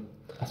thinking,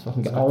 that's what I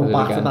can get back to do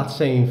back again. to that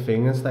same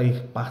thing, it's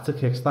like back to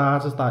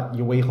Kickstarter, is that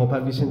you wake up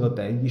every single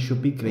day. You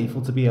should be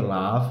grateful to be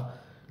alive.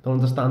 Don't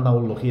understand how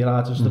lucky you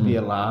are just to be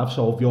alive.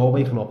 So if you're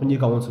waking up and you're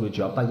going to a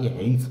job that you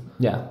hate,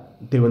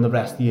 doing the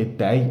rest of your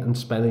day and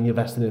spending your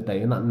rest of the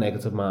day in that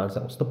negative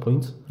mindset, what's the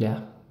point? Yeah.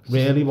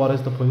 Really, what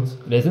is the point?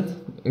 It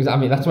isn't. I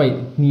mean, that's why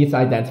you need to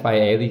identify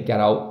early, get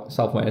out,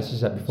 self-awareness, as you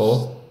said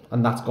before.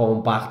 And that's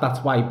going back. That's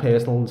why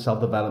personal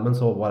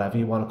self-development, or whatever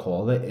you want to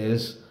call it,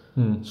 is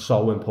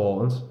so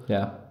important.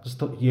 Yeah.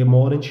 Just you're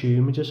more in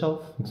tune with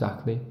yourself.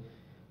 Exactly.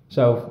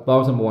 So,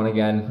 Barb's number one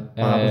again.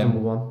 Barb's number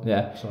one.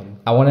 Yeah. Sorry.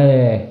 I want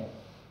to...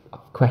 A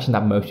question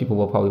that most people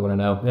will probably want to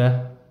know.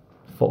 Yeah.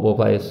 Football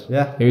players.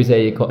 Yeah. Who's there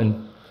you're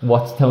cutting?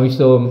 Tell me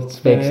some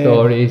big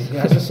stories.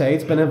 Yeah, as I say,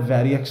 it's been a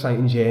very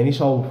exciting journey.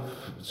 So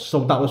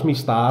that was my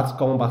start,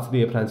 going back to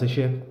the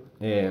apprenticeship.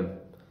 And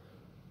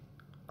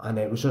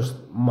it was just,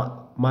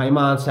 my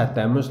mindset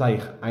then was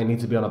like, I need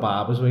to be on a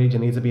barber's wage, I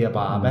need to be a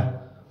barber.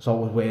 So I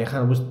was working,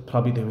 I was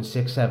probably doing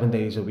 6-7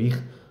 days a week,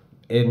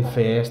 in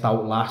first,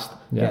 out last,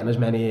 getting as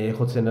many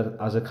haircuts in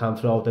as I can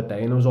throughout the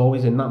day. And I was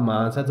always in that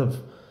mindset of,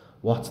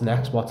 what's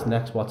next,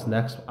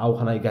 how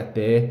can I get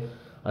there?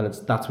 And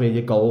that's where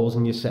your goals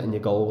and you're setting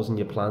your goals and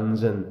your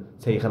plans and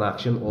taking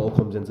action all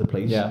comes into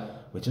place,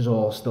 which is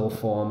all still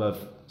form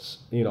of,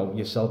 you know,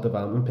 your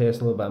self-development,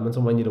 personal development.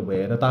 And when you're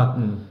aware of that,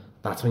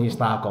 that's when you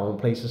start going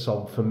places.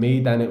 So for me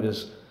then it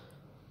was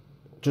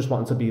just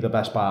wanting to be the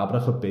best barber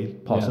I could be,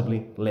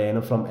 possibly,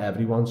 learning from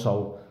everyone.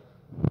 So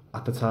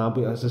at the time,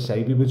 as I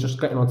say, we were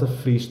just getting onto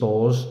 3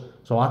 stores.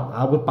 So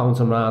I would bounce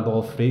around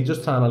all 3,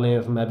 just trying to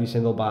learn from every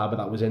single barber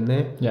that was in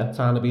there.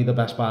 Trying to be the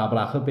best barber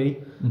I could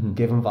be,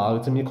 giving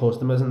value to my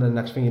customers. And the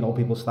next thing you know,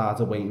 people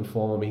started waiting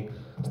for me,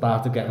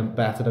 started getting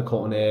better at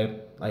cutting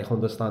hair, like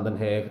understanding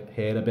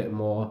hair a bit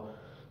more.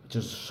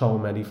 Just so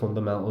many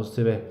fundamentals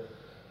to it.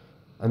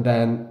 And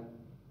then,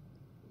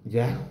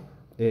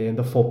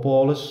 the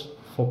footballers,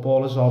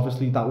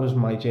 obviously, that was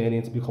my journey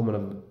into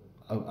becoming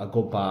a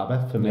good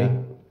barber for me.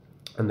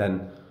 And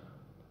then,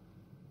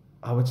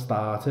 how it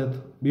started,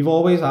 we've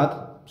always had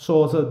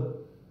sort of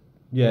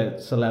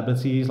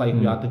celebrities, like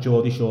we had the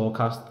Geordie Shore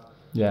cast,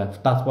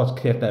 that's what's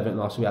kicked everything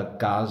off. So we had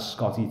Gaz,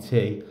 Scotty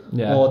T,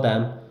 all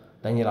them.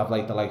 Then you'd have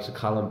like the likes of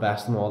Callum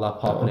Best and all that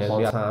popping in.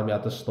 One time you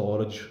had the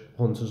storage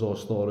hunters or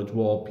storage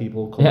wall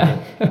people coming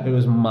in. It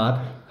was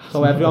mad.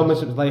 So everyone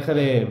was like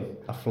a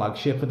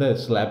flagship for the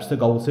celebs to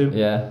go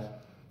to.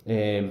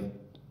 And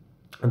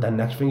then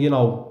next thing you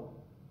know,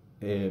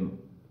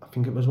 I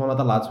think it was one of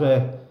the lads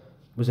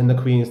was in the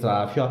Queen's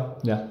Drive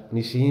shop. And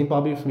he seen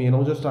Bobby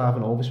Firmino just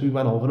driving over, so we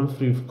went over and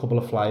threw a couple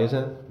of flyers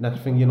in.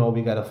 Next thing you know,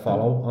 we get a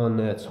follow on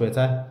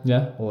Twitter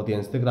or the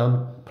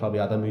Instagram. Probably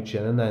had a mooch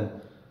in, and then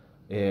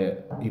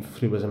he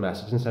threw us a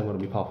message and said, I'm going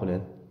to be popping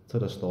in to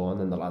the store. And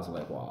then the lads are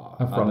like, wow.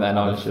 And from then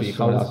on, it's just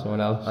someone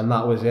else. And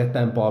that was it.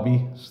 Then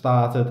Bobby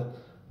started.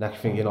 Next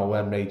thing you know,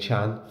 when Ray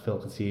Chan, Phil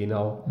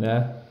Coutinho.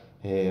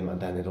 And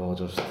then it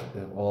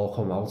all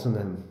come out. And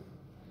then,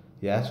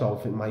 so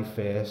I think my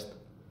first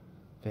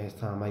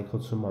time I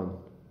cut someone,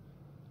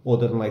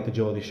 other than like the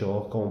Geordie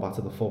Shore, going back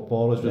to the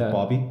footballers, was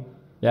Bobby.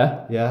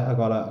 I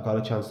got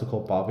a chance to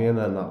cut Bobby, and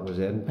then that was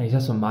it. And he's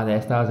had some mad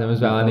hairstyles in as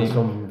well, and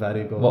some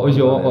very good. What was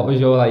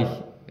your like?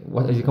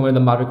 What is he coming with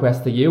the mad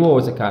request to you, or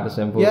was it kind of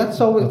simple?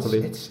 So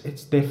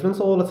it's different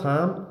all the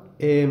time.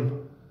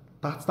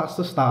 That's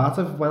the start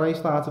of when I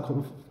started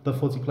cutting the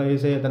footy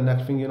players here. The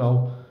next thing you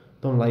know,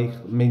 done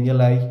like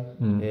Mignolet,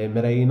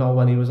 Moreno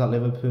when he was at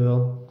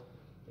Liverpool,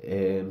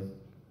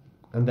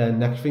 and then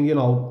next thing you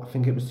know, I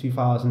think it was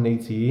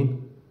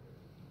 2018,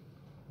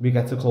 we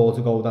get a call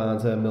to go down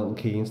to Milton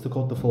Keynes to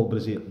cut the full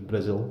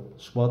Brazil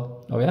squad.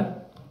 Oh yeah?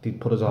 They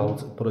put us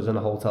in a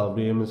hotel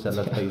room and said,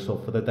 let's base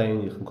up for the day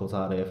and you can cut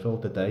our hair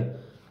throughout the day.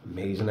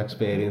 Amazing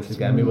experience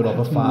again. We were up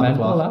at 5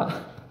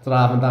 o'clock,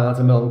 driving down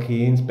to Milton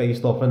Keynes,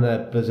 based up in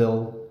the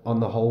Brazil on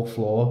the whole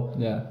floor,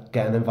 Yeah.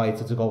 getting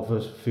invited to go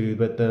for food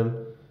with them,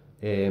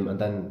 and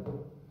then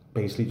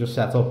basically just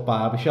set up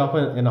barbershop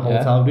in a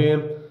hotel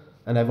room,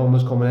 and everyone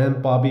was coming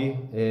in. Bobby,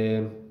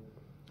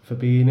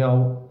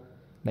 Fabinho,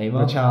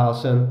 Neymar.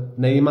 Richarlison.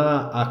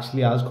 Neymar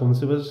actually has come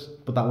to us,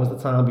 but that was the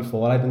time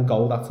before. I didn't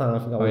go that time. I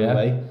think I went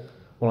away.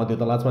 One of the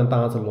other lads went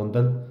down to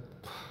London.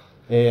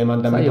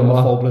 And then we done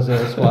the full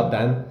Brazil squad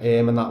then,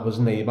 and that was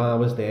Neymar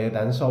was there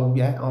then. So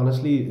yeah,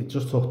 honestly, it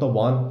just took the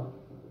one,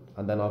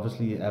 and then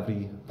obviously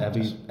every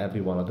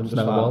one of them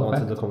just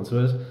wanted to come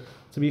to us.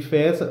 To be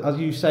fair, as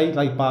you say,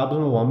 like Barbers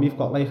 #1, we've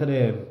got like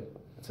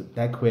it's a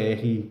dead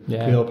quirky,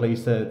 cool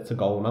place to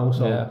go now.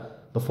 So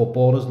the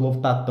footballers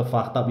love that, the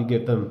fact that we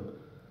give them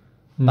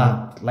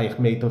that, like,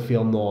 made them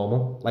feel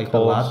normal. Like the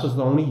lads, because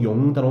they're only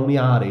young, they're only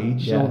our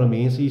age, you know what I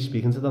mean? So you're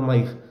speaking to them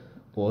like,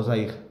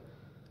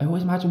 I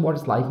always imagine what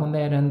it's like on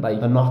there, and like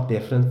they're not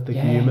different.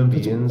 They're human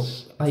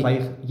beings. It's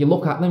like you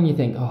look at them, and you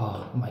think,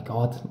 oh my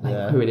god,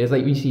 like who it is.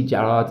 Like we see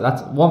Gerrard.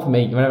 That's one for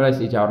me. Whenever I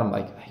see Gerrard, I'm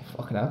like, hey,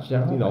 fucking hell,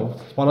 Gerrard. You know,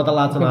 it's one of the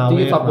lads in our way.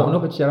 Do your top button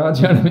up at Gerrard.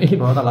 Do you know what I mean?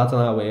 One of the lads in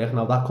our way.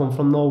 Now that come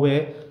from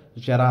nowhere.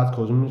 Gerrard's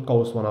cousin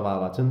goes to one of our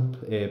lads in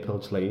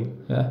Pilch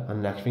Lane. Yeah.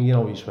 And next thing you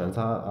know, he went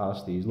our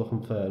Steve's looking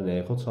for an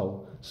haircut.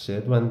 So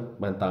Sid went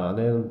down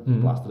there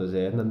and blasted his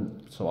head,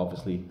 and so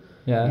obviously.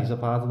 Yeah. He's a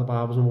part of the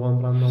Barbers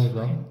 #1 brand now as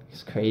well.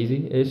 It's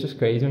crazy. It's just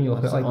crazy when you look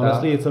at it like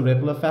honestly, that. It's a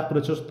ripple effect, but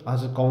it's just,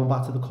 as it's going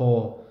back to the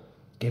core,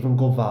 giving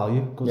good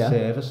value, good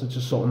service. It's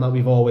just something that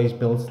we've always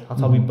built.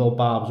 That's how we built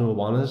Barbers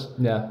 #1 is.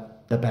 Yeah.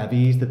 The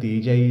bevies, the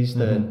DJs,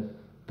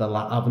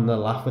 having the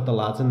laugh with the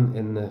lads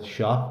in the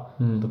shop,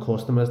 the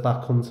customers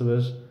that come to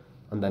us,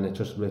 and then it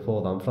just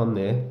rippled on from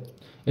there.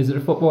 Is it a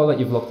football that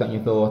you've looked at and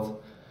you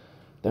thought,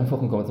 don't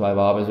fucking come to my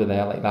Barbers with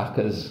there like that,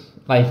 because...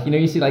 Like, you know,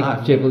 you see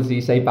like dribbles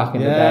you say back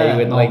in the day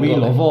with we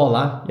love all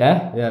that.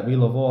 Yeah? Yeah, we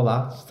love all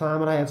that. It's the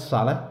time when I had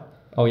Salah.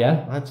 Oh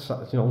yeah? I had,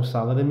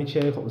 Salah in my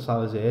chair, a couple of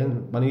Salahs here,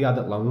 and when he had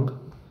it long.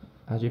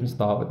 How do you even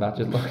start with that?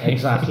 Just looking.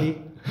 Exactly.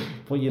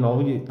 But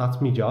that's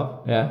my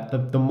job. Yeah.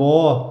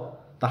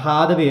 The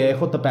harder the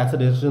haircut, the better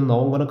it is, and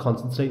I'm going to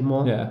concentrate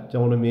more. Yeah. Do you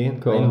know what I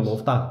mean? I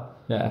love that.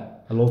 Yeah.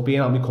 I love being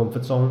out of my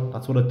comfort zone.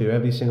 That's what I do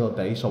every single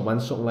day. So when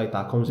something like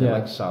that comes in,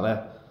 like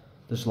Salah,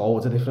 there's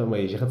loads of different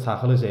ways you can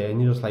tackle his hair, and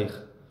you're just like,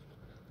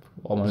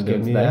 what am I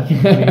doing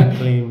today?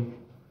 clean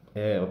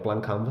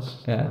blank canvas.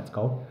 Yeah. Let's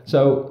go.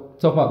 So,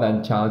 talk about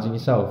then challenging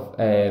yourself.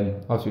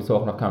 Obviously, we were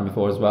talking off camera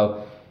before as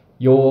well.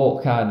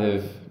 Your kind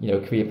of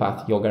career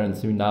path you're going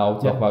into now.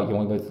 Talk about you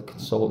want to go to the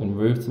consulting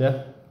route.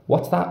 Yeah.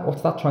 What's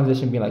that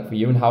transition been like for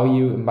you, and how are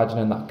you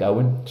imagining that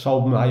going? So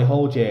my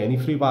whole journey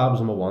through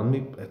Barbers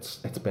 #1, it's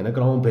been a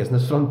growing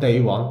business from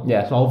day one.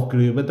 Yeah. So I've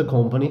grew with the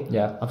company.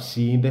 Yeah. I've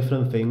seen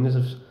different things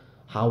of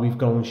how we've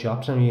grown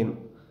shops. I mean,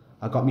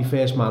 I got my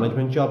first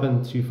management job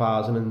in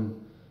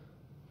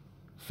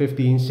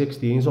 2015,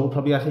 16, so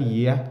probably like a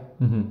year.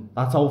 Mm-hmm.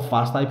 That's how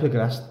fast I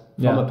progressed.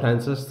 From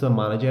apprentice to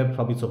manager, it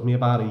probably took me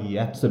about a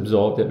year. Just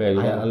absorbed it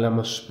really. I'm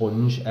a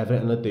sponge.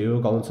 Everything I do,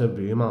 I go into a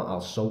room, I'll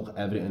soak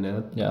everything in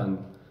it. Yeah. And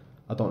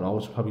I don't know,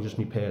 it's probably just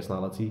my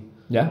personality.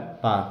 Yeah.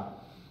 But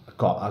I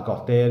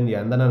got there in the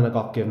end, and then I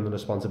got given the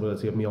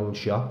responsibility of my own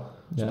shop.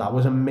 So that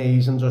was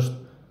amazing, just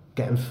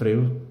getting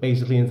through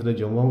basically into the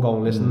jungle and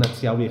going, listen, let's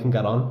see how we can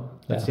get on.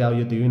 Let's see how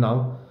you do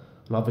now.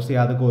 And obviously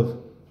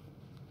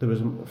there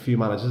was a few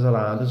managers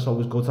around us, so it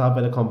was good to have a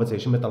bit of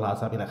competition with the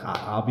lads. I'd be like,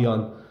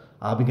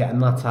 I'll be getting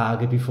that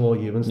target before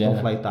you and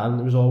stuff like that. And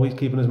it was always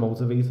keeping us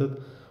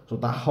motivated. So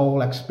that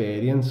whole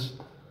experience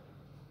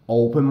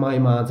opened my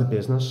mind to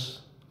business.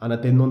 And I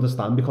didn't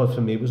understand, because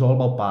for me it was all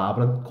about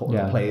barbering, cutting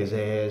the players'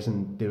 hairs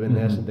and doing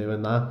this and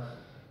doing that.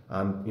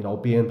 And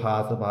being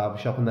part of the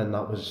barbershop, and then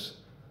that was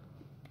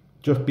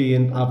just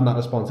having that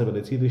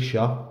responsibility of the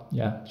shop,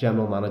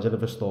 general manager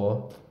of a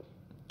store.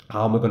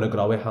 How am I going to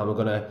grow it? How am I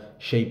going to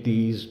shape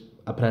these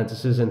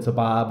apprentices into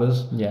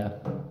barbers? Yeah.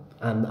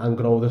 And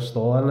grow the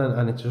store,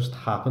 and it just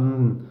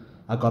happened.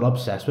 I got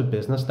obsessed with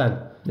business then.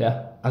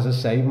 Yeah. As I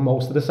say,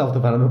 most of the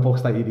self-development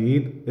books that you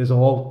read is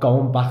all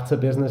going back to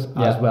business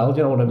as well. Do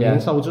you know what I mean? Yeah.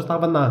 So just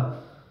having that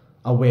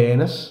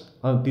awareness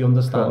and the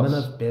understanding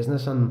of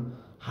business, and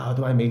how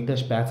do I make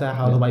this better?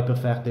 How do I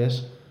perfect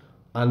this?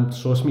 And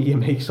trust me, you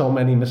make so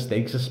many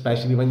mistakes,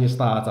 especially when you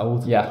start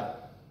out. Yeah.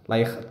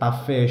 Like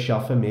that first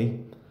shot for me,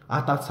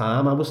 at that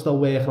time I was still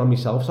working on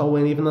myself, so I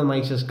wasn't even the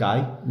nicest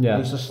guy. Yeah. I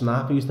used to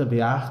snap, I used to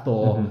react,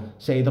 or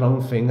say the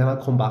wrong thing, and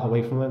I'd come back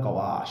away from it and go,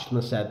 I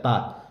shouldn't have said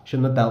that,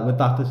 shouldn't have dealt with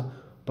that.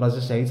 But as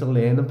I say, it's a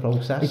learning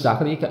process.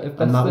 Exactly, that's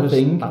the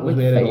thing with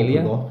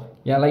failure.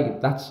 Yeah,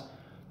 like that's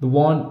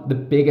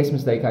the biggest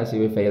mistake I see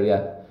with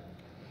failure.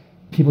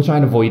 People try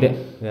and avoid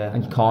it,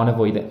 and you can't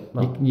avoid it.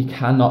 No. You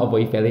cannot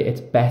avoid failure.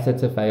 It's better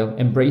to fail.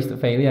 Embrace the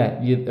failure.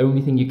 The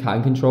only thing you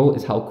can control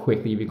is how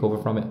quickly you recover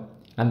from it.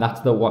 And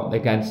that's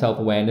again,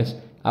 self-awareness.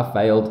 I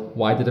failed.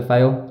 Why did I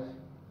fail?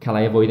 Can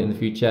I avoid it in the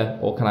future?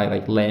 Or can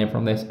I learn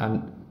from this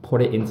and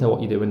put it into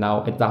what you're doing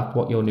now? Adapt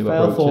what your new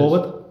approach is. Fail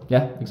forward.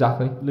 Yeah,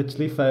 exactly.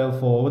 Literally fail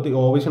forward. They're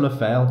always going to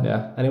fail.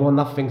 Yeah. Anyone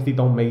that thinks they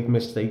don't make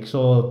mistakes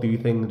or do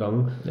things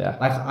wrong. Yeah.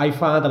 Like, I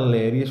find it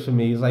hilarious for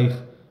me is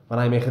when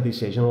I make a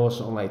decision or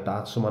something like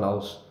that, someone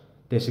else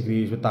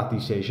disagrees with that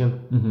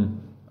decision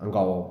and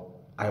go, well,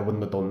 I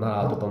wouldn't have done that,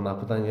 I'd have done that,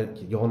 but then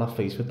you're not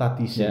faced with that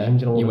decision,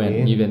 do you know what I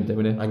mean? You didn't do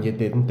it. And you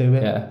didn't do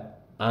it. Yeah.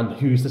 And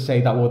who's to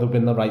say that would have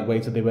been the right way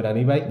to do it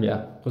anyway?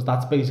 Yeah. Because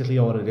that's basically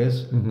all it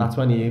is. That's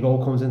when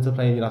ego comes into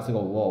play and you have to go,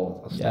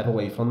 whoa, I'll step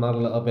away from that a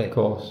little bit. Of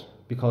course.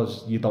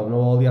 Because you don't know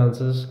all the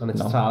answers and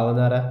it's trial and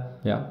error.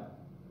 Yeah.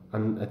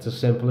 And it's as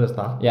simple as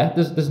that. Yeah,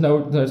 there's no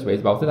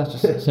ways about it. That's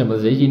just as simple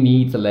as it is. You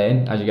need to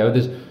learn as you go.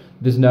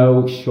 There's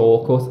no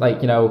shortcut.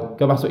 Like, you know,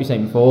 go back to what you were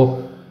saying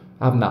before,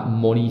 having that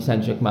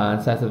money-centric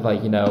mindset of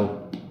like, you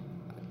know,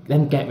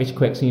 then get rich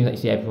quick seems like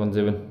you see everyone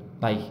doing.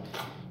 Like,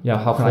 you know,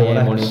 how can I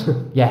earn money?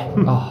 Yeah.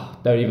 Oh,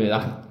 don't even.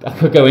 I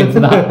could go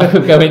into that. I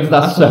could go into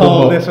that so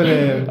much.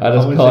 I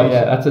just can't.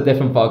 Yeah, that's a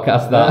different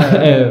podcast.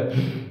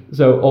 That.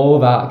 So all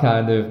that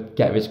kind of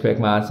get rich quick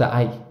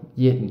mindset.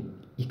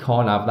 You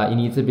can't have that. You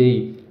need to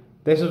be.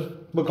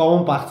 We're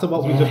going back to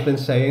what we've just been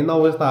saying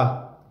though, is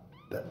that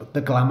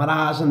the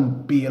glamorise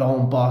and be your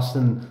own boss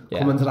and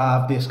come and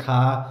drive this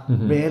car.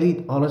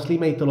 Really, honestly,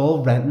 mate, they're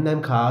all renting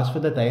them cars for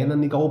the day and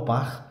then they go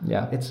back.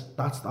 Yeah.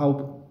 That's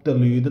how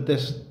deluded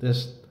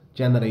this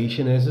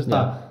generation is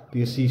that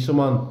you see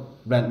someone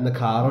renting a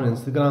car on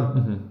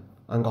Instagram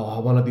and go, I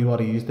want to do what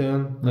he's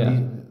doing.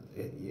 And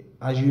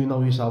as you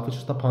know yourself, it's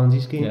just a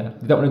Ponzi scheme. Yeah.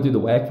 You don't want to do the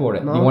work for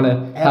it. No, you want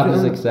to have the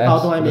success. How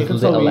do I make it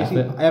so easy?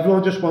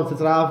 Everyone just wants to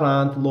drive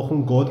around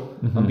looking good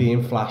and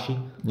being flashy.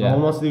 No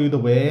one wants to do the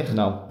work.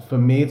 No. For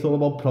me, it's all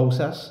about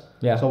process.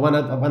 Yeah. So when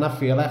I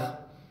feel like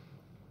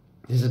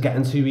this is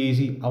getting too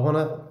easy, I want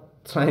to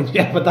try and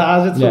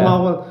jeopardize it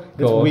somehow.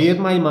 It's weird,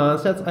 my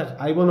mindset.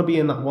 I want to be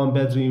in that one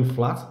bedroom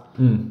flat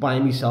by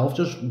myself,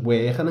 just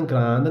working and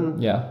grinding.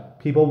 Yeah.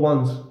 People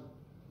want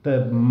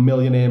the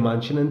millionaire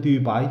mansion in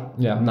Dubai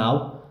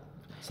now.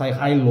 It's like,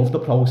 I love the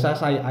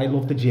process, I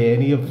love the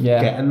journey of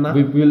getting that.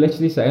 We were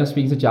literally saying,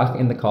 speaking to Jack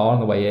in the car on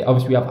the way here,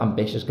 obviously we have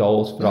ambitious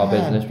goals for our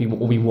business, we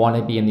want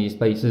to be in these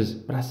places,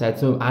 but I said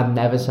to him, I'd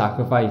never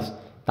sacrifice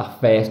that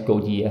first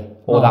good year,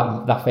 or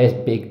that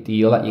first big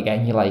deal that you get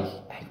and you're like,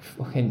 hey,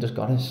 fucking just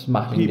got a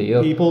smashing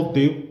deal. People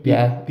do,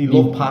 they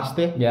look past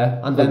it,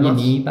 and then you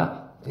need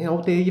that. You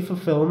know, they're your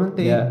fulfillment,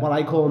 they're what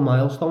I call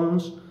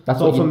milestones. That's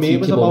so what for me, it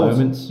was about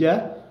moments.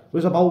 It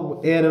was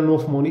about earning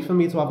enough money for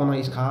me to have a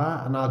nice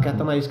car, and I'll get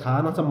the nice car,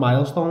 and that's a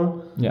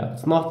milestone. Yeah.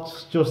 It's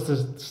not just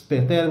to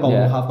sit there and go,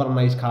 I've got a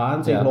nice car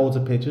and take loads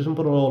of pictures and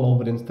put it all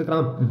over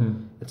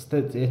Instagram.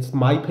 It's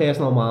my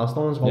personal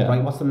milestones. Well,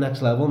 right, what's the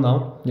next level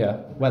now? Yeah.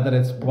 Whether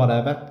it's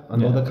whatever,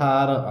 another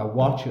car, a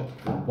watch,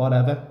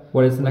 whatever.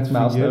 What is the next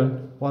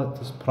milestone? What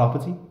is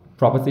property?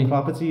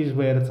 Property is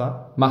where it's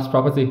at. Mass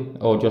property,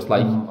 or just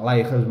like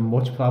as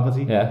much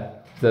property. Yeah.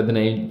 So the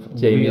name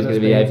Jamie is going to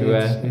be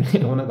everywhere. It's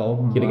going to go.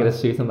 You're going to get a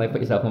suit and like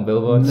put yourself on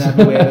billboards.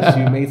 Never wear a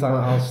suit, mate.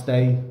 I'll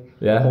stay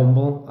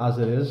humble as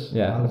it is.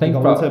 Yeah, I think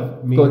I'm going to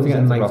meetings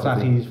and night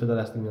trackies for the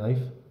rest of my life.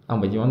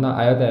 I'm with you on that.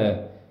 I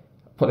had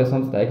put this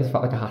on today because I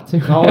felt like I had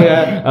to. Oh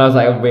yeah. And I was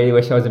like, I really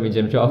wish I was in my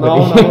gym shop.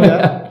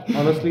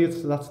 Honestly,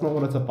 that's not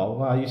what it's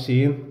about. Are you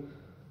seeing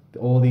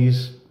all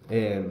these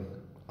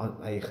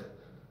like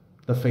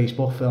the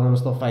Facebook film and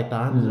stuff like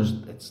that?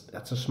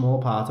 It's a small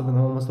part of it.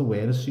 No one wants to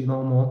wear a suit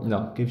no more.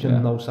 No, gives you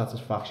no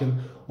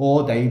satisfaction.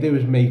 All they do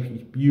is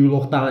make you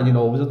look down your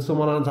nose at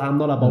someone, and I'm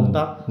not about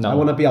that. No. I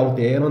want to be out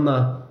there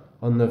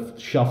on the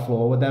shop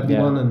floor with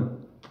everyone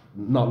and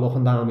not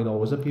looking down my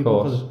nose at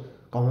people. Because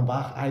going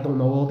back, I don't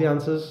know all the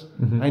answers.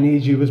 I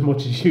need you as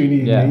much as you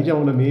need me. You know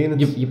what I mean?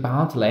 You're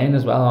bound to learn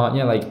as well, aren't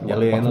you? Like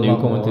what's new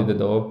coming through the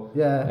door.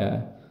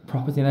 Yeah.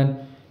 Property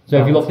then. So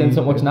have you looked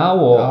into it much now,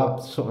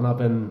 or something I've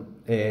been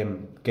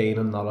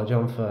gaining knowledge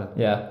on for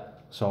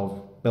so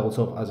I've built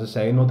up, as I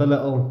say, another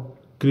little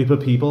group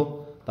of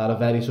people that are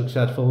very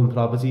successful in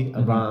property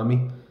around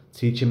me,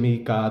 teaching me,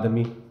 guiding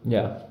me,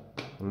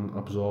 and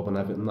absorbing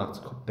everything that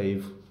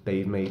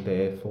they've made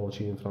their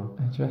fortune from.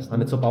 Interesting.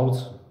 And it's about,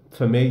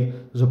 for me,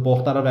 there's a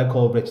book that I read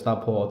called Rich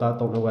Dad Poor Dad. I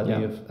don't know whether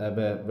you've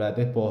ever read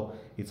it, but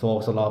he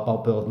talks a lot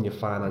about building your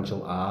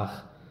financial arc.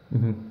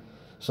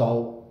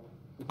 So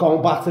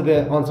going back to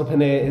the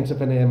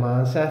entrepreneur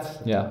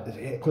mindset,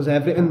 because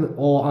everything,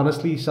 or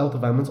honestly,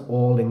 self-development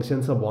all links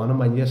into one, and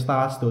when you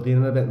start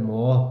studying a bit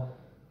more,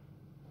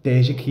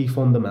 there's your key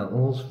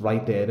fundamentals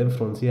right there in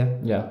front of you.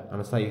 Yeah.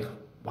 And it's like,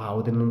 wow,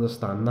 I didn't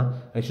understand that.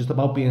 And it's just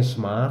about being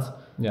smart,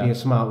 being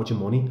smart with your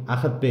money.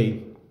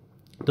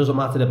 It doesn't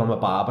matter if I'm a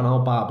barber now,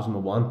 barber's number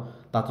one.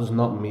 That does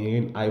not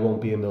mean I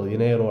won't be a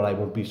millionaire or I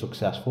won't be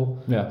successful.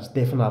 Yeah. There's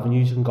different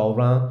avenues you can go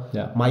around.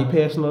 Yeah. My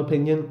personal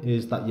opinion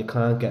is that you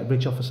can't get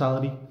rich off a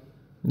salary.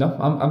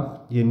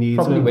 No, you need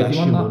to invest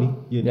your money.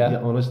 You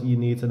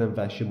need to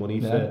invest your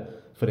money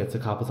for it to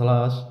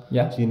capitalise.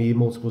 Yeah. So you need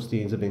multiple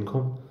streams of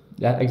income.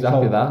 Yeah,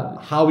 exactly that.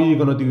 How are you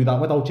going to do that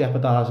without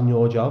jeopardising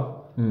your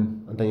job?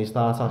 And then you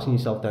start asking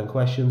yourself then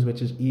questions,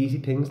 which is easy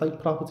things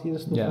like property and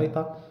stuff like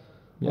that.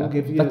 Yeah. I'll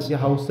give your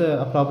house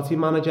to a property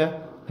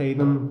manager, pay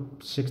them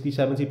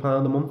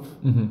 £60-70 a month,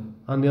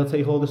 and they'll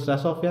take all the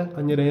stress off you,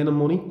 and you're earning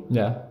money.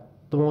 Yeah.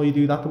 The more you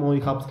do that, the more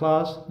you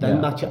capitalise.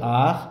 Then that's your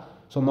arc.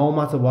 So no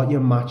matter what you're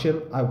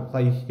matching,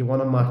 you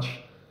want to match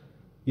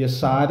your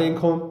side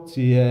income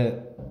to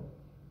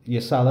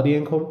your salary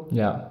income.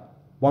 Yeah.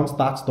 Once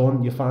that's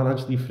done, you're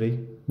financially free.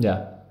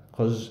 Yeah.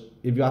 Because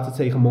if you had to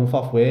take a month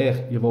off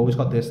work, you've always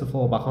got this to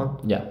fall back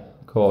on. Yeah,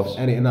 of course.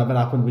 Anything ever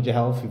happened with your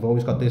health, you've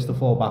always got this to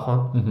fall back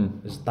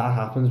on. As that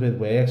happens with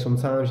work,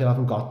 sometimes you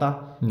haven't got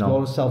that. No. If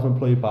you're a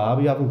self-employed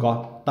barber, you haven't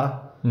got that.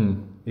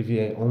 If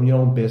you own your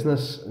own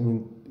business,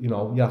 and you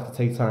know you have to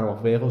take time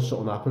off work or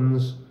something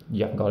happens,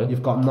 You haven't got it.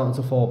 you've got nothing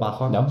to fall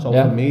back on. No. So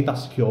for me,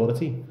 that's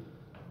security.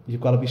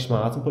 You've got to be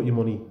smart and put your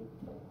money.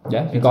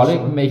 Yeah, you got it.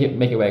 Make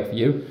it work for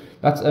you.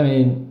 That's, I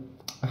mean,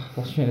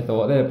 what's the train of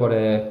thought there?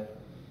 But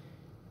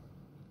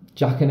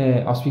Jack and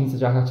I was speaking to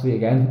Jack actually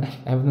again.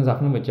 Everything's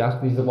happening with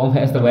Jack. He's the one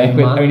person to work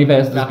with, only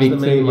person to speak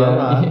to.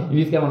 Yeah, you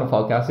need to get him on a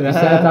podcast. He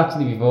said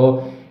actually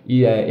before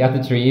he had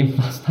the dream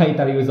last night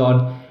that he was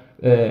on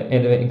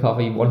Innovating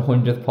Coffee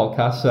 100th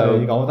podcast. So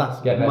there you go.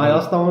 That's get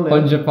milestone.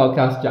 100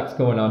 podcast. Jack's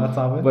going on. That's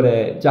how it.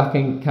 But Jack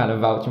can kind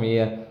of vouch for me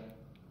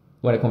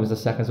when it comes to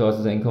second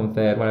sources of income,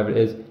 third, whatever it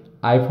is.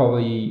 I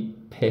probably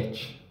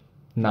pitch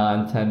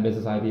 9-10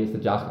 business ideas to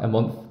Jack a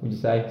month, would you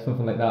say?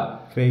 Something like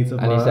that. Creative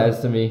and man. he says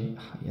to me,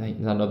 there's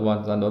another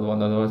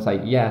one. It's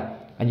like, yeah.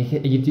 And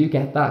you do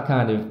get that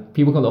kind of,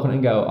 people can look at it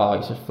and go, oh,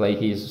 he's just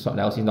flaky, he's something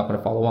else he's not going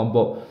to follow on.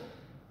 But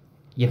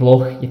you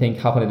look, you think,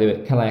 how can I do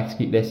it? Can I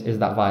execute this? Is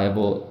that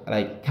viable?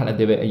 Like, can I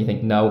do it? And you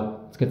think, no,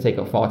 it's going to take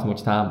up far too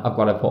much time. I've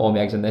got to put all my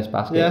eggs in this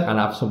basket and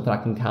have something I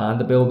can kind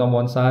of build on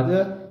one side.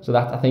 Yeah. So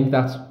I think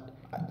that's,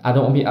 I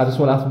just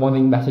want that's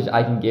one message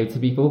I can give to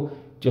people.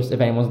 Just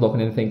if anyone's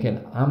looking and thinking,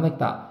 I'm like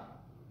that,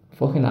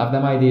 fucking have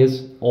them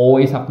ideas.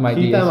 Always have them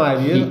ideas. Keep them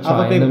ideas.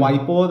 Have a big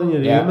whiteboard in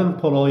your room and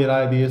put all your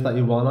ideas that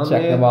you want on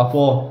Check there. them off.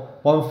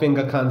 But one thing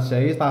I can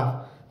say is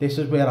that this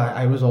is where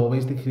I was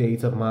always the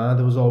creative man.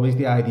 I was always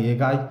the idea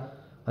guy.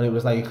 And it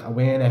was like, I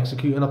weren't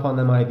executing upon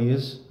them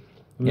ideas.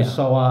 It was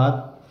so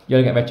hard.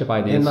 You're going to get rich up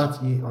ideas. And that's,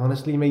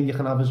 honestly, mate, you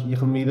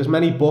can read as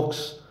many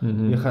books,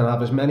 you can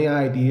have as many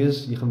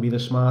ideas, you can be the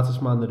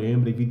smartest man in the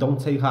room, but if you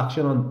don't take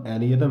action on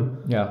any of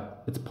them,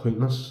 it's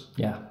pointless.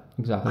 Yeah,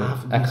 exactly.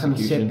 You can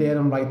sit there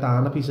and write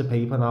down a piece of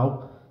paper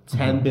now,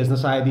 10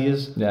 business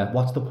ideas. Yeah.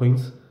 What's the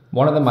point?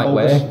 One of them might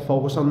work.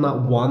 Focus on that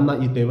one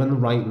that you're doing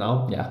right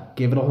now. Yeah.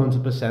 Give it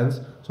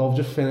 100%. So I've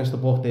just finished a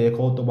book there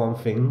called The One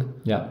Thing.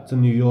 Yeah. It's a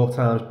New York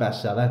Times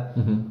bestseller.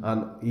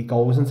 And he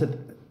goes into,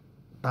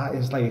 that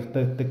is like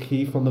the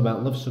key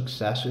fundamental of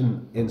success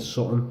in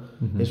something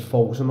is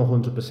focusing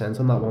 100%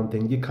 on that one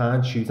thing. You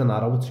can't shoot an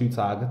arrow with 2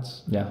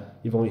 targets. Yeah.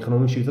 You can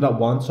only shoot it at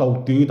one.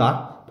 So do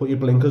that. Put your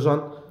blinkers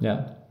on.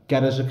 Yeah.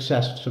 Get as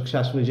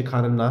successful as you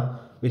can in that,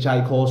 which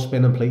I call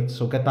spinning plates.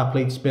 So get that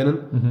plate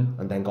spinning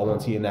and then go on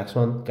to your next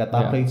one. Get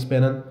that plate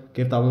spinning,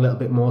 give that a little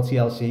bit more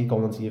TLC,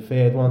 go on to your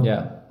third one.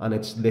 Yeah. And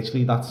it's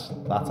literally, that's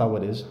how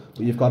it is.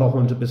 But you've got to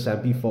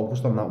 100% be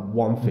focused on that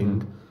one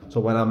thing. So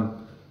when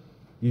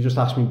you just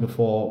asked me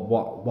before,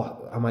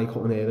 what am I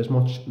cutting hair as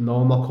much? No,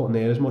 I'm not cutting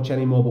hair as much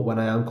anymore, but when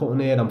I am cutting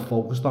hair, I'm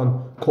focused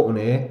on cutting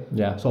hair.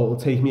 Yeah. So it'll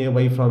take me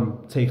away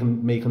from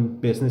making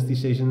business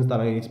decisions that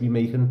I need to be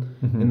making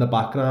in the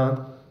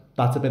background.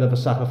 That's a bit of a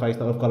sacrifice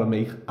that I've got to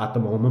make at the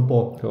moment, but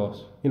of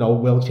course,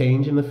 will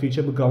change in the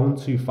future. We're growing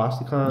too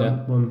fast. You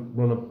can't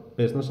run a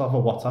business off a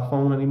WhatsApp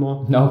phone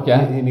anymore. No,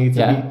 you need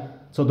to be.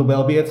 So there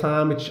will be a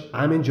time which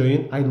I'm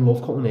enjoying. I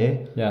love cutting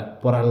hair. Yeah.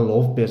 But I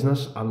love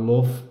business. I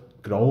love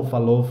growth. I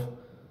love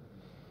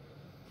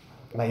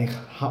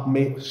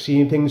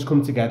seeing things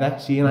come together,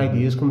 seeing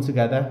ideas come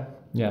together.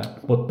 Yeah.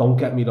 But don't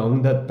get me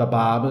wrong, the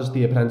barbers,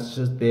 the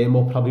apprentices, they're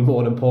probably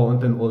more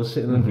important than us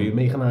sitting in the room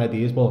making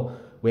ideas, but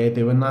we're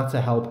doing that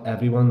to help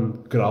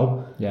everyone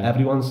grow. Yeah.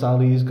 Everyone's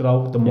salaries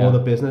grow. The more the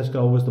business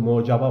grows, the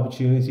more job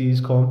opportunities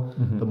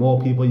come, the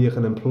more people you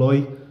can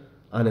employ,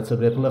 and it's a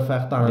ripple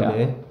effect down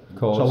there. Of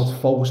course. So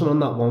it's focusing on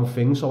that one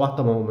thing. So at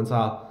the moment,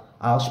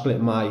 I'll split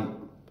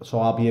so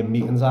I'll be in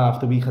meetings half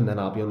the week and then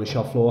I'll be on the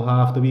shop floor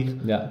half the week.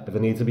 Yeah. If I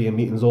need to be in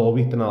meetings all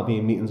week, then I'll be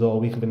in meetings all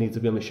week. If I need to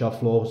be on the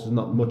shop floor, there's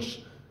not much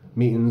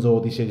meetings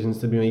or decisions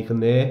to be making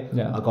there.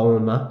 Yeah. I'll go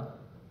on that.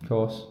 Of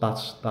course.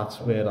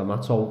 That's where I'm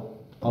at. So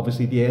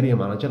obviously the area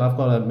manager, I've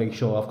got to make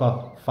sure I've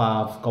got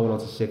 5 going on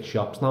to 6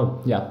 shops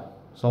now. Yeah.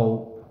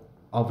 So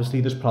obviously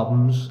there's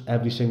problems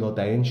every single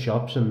day in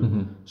shops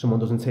and someone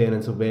doesn't turn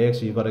into work,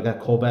 so you've got to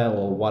get cover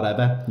or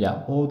whatever.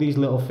 Yeah. All these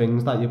little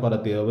things that you've got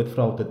to deal with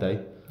throughout the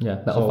day.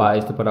 Yeah, little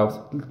fires to put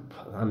out.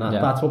 And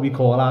that's what we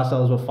call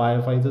ourselves, with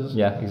firefighters.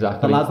 Yeah,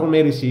 exactly. The lads don't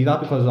really see that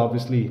because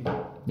obviously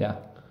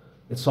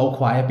it's so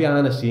quiet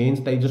behind the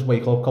scenes. They just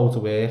wake up, go to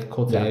work,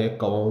 cut hair,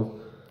 go home.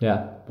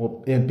 Yeah.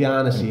 But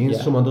behind the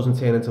scenes, someone doesn't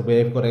turn into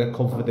work, we've got to get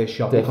cover for this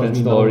shop. Different because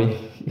we story. know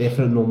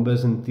different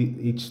numbers in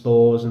each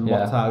stores and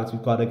what targets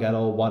we've got to get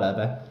or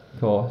whatever. Of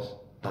course.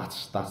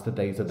 That's the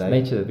day to day.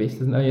 Nature of the beast,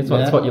 isn't it?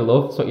 It's what you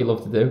love. It's what you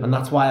love to do. And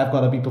that's why I've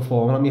got to be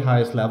performing on my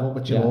highest level.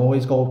 But you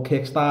always go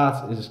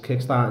kickstart is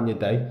kickstarting your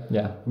day.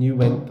 Yeah. And you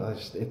win.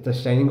 The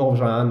saying goes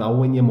around now: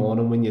 win your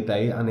morning, win your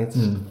day, and it's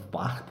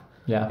fact.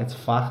 Yeah. It's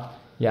fact.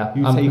 Yeah.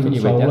 You take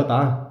control of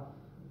that.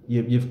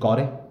 You've got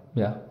it.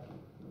 Yeah.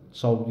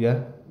 So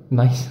yeah.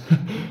 Nice.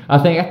 I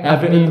think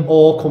Everything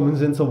all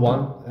comes into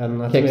one,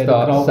 and that's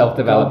Kickstart,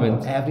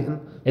 self-development. Everything.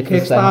 It's the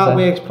Kickstart centre.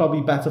 works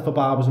probably better for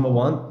Barbers Number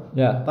One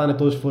Yeah. than it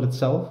does for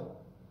itself.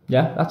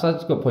 Yeah, that's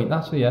a good point,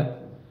 actually, yeah.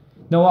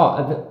 You know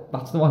what?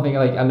 That's the one thing,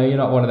 like, I know you're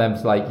not one of them,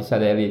 so, like you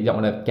said earlier, you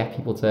don't want to get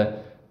people to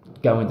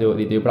go and do what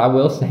they do, but I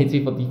will say to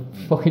people, you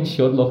fucking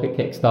should look at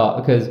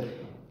Kickstart, because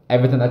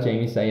everything that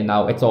Jamie's saying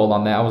now, it's all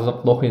on there. I was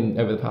looking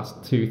over the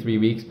past 2-3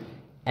 weeks,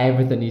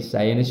 everything he's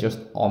saying is just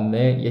on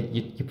there.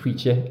 You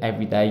preach it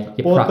every day, you But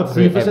the practice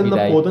proof it is in every the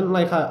day. pudding.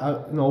 Like I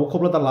you know, a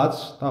couple of the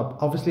lads,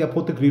 obviously I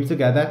put the group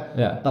together.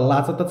 Yeah. The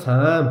lads at the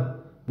time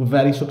were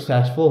very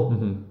successful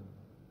Mm-hmm.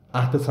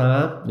 at the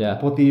time. Yeah.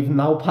 But they've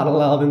now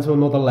paralleled into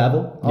another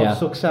level of Yeah,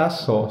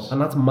 success. of course. And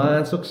that's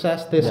mind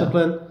success,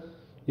 discipline.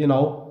 You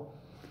know,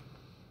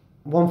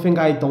 one thing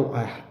I don't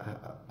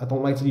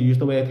like to use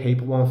the word hate,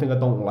 but one thing I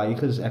don't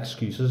like is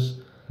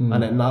excuses.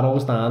 And it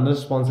narrows down the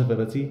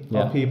responsibility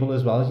of people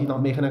as well. You're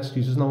not making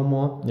excuses no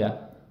more. Yeah,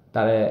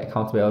 that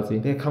accountability.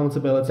 The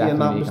accountability, Definitely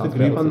and that was the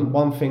group. accountability. And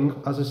one thing,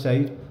 as I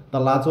say, the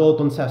lads all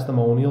done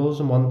testimonials,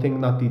 and one thing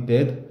that they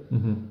did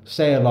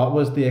say a lot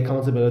was the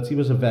accountability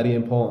was a very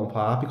important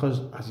part,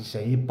 because, as you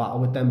say, you battle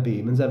with them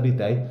demons every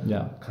day.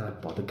 Yeah.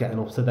 Can't bother getting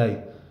up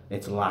today.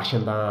 It's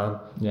lashing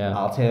down. Yeah.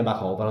 I'll turn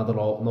back over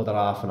another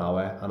half an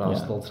hour, and I'll Yeah.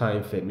 still try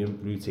and fit my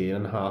routine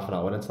in half an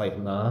hour. And it's like,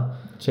 nah.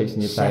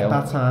 Chasing your Set tail.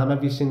 that time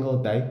every single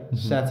day.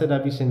 Set it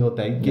every single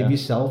day. Give Yeah.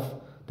 yourself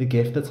the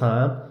gift of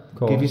time.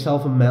 Course. Give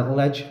yourself a mental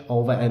edge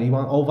over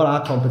anyone, over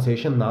our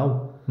competition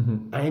now.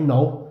 I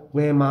know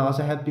we're miles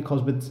ahead,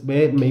 because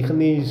we're making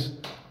these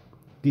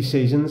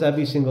decisions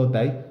every single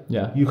day.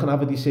 Yeah. You can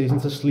have a decision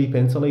to sleep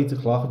in till 8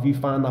 o'clock. If you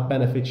find that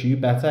benefits you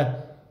better,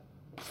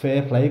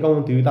 fair play, go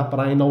and do that. But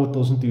I know it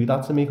doesn't do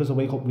that to me, because I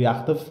wake up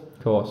reactive.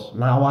 Of course.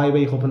 Now I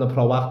wake up in a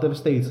proactive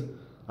state.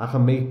 I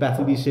can make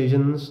better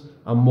decisions.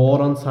 I'm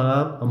more on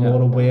time. I'm Yeah.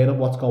 more aware of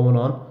what's going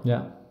on.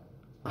 Yeah.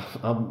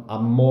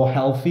 I'm more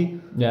healthy.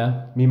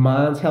 Yeah. My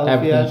mind's healthier.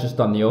 Everything's just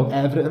on you.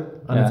 Everything.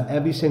 And Yeah. it's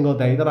every single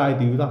day that I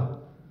do that.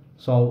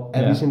 So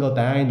every Yeah. single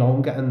day I know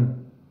I'm getting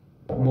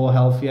more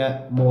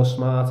healthier, more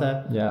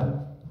smarter. Yeah.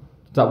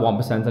 It's that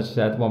 1%, as you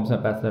said,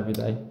 1% better every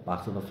day.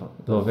 Back to the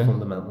Love it.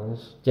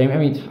 fundamentals. Jamie, I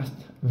mean,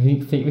 I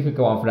think we could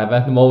go on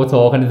forever. The more we're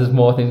talking, there's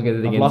more things we're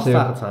going to dig I've lost into.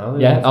 track of time.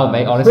 Yeah, oh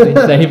mate, honestly,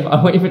 same.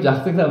 I'm waiting for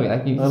Jack to tell me,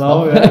 like, you need to I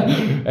know,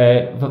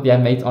 stop. But yeah,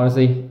 mate,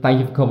 honestly, thank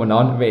you for coming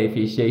on. Really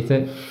appreciate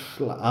it.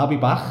 I'll be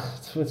back.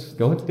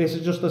 Good. This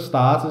is just the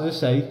start, as I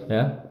say.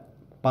 Yeah.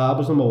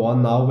 Barbers Number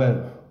One now,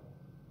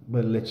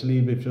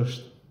 we've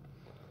just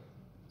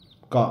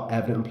got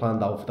everything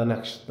planned out for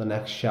the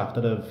next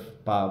chapter of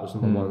Barbers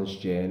Number One's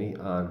journey,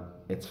 and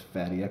it's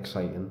very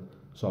exciting.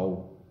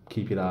 So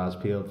keep your eyes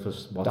peeled for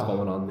what's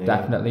going on there.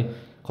 Definitely.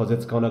 Because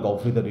it's going to go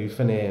through the roof,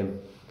 and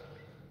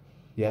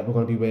yeah, we're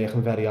going to be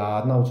working very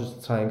hard now just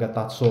to try and get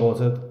that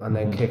sorted, and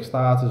then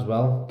Kickstart as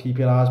well. Keep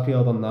your eyes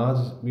peeled on that.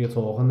 As we were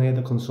talking there,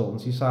 the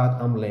consultancy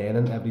side, I'm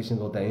learning every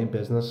single day in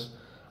business,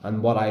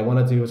 and what I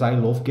want to do is I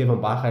love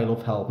giving back, I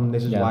love helping.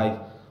 This is why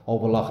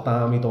over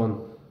lockdown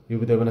we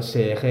were doing a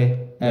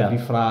circuit every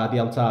Friday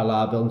outside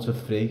our buildings for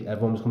free.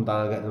 Everyone's come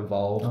down and getting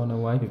involved. Oh, no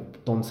way.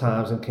 We've done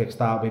times in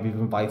Kickstart where we've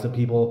invited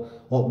people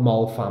up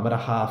Mole Fam at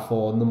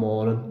 4:30 in the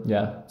morning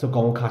to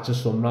go and catch a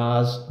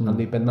sunrise, and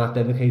they've been that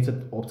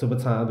dedicated up to the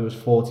time there was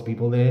 40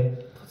 people there.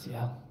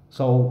 Yeah.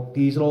 So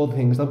these are all the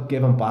things that I've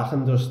given back,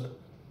 and just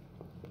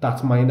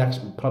that's my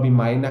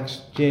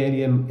next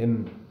journey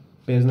in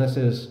business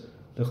is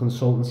the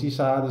consultancy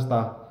side, is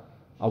that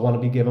I want to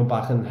be giving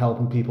back and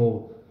helping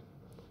people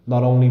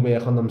not only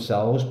work on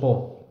themselves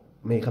but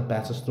make a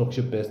better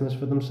structured business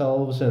for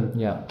themselves,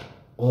 and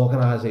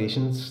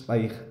organisations,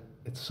 like,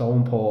 it's so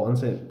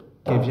important. It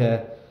gives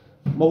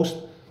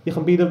you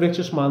can be the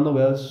richest man in the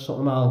world.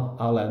 Something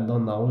I'll end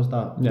on now is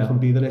that you can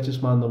be the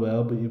richest man in the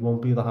world, but you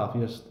won't be the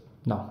happiest.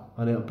 No.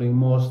 And it'll bring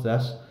more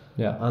stress.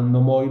 Yeah. And the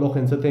more you look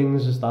into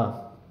things, is that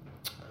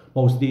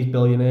most of these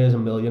billionaires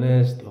and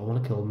millionaires, they all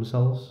want to kill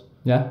themselves.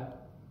 Yeah.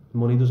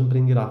 Money doesn't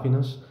bring you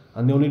happiness,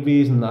 and the only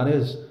reason that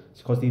is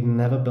because they've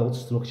never built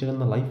structure in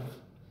their life.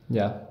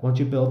 Yeah. Once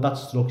you build that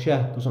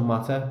structure, it doesn't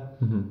matter.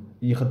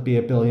 You could be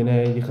a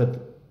billionaire, you could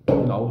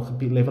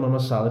be living on a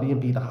salary and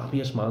be the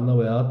happiest man in the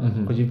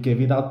world, because you've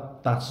given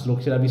that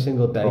structure every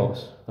single day.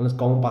 And it's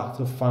going back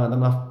to finding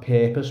that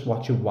purpose.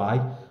 What's your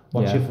why?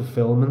 What's your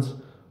fulfillment?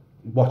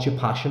 What's your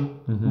passion?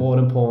 More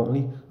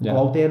importantly,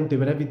 go out there and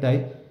do it every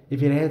day.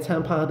 If you earn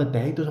 £10 a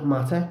day, it doesn't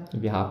matter.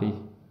 You'll be happy.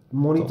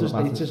 Money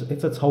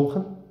it's a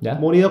token. Yeah.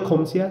 Money will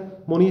come to you.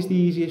 Money is the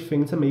easiest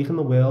thing to make in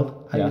the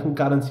world. I can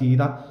guarantee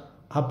that.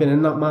 I've been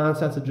in that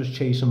mindset of just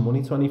chasing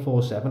money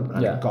 24/7,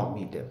 and it got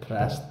me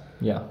depressed.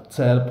 Yeah.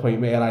 To the point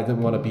where I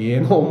didn't want to be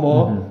here no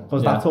more,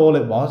 because that's all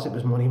it was. It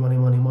was money,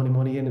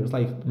 and it was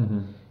like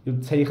you're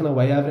taking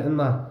away everything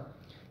that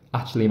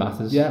actually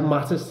matters. Yeah,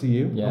 matters to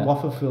you, and what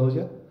fulfills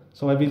you.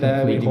 So every day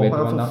I wake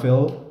up, I'm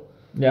fulfilled.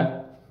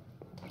 Yeah.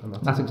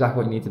 That's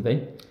exactly what you need to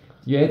be.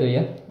 You heard it,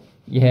 yeah?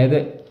 You heard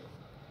it.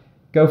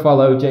 Go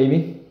follow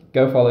Jamie.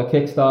 Go follow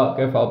Kickstart.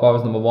 Go follow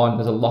Barbers Number One.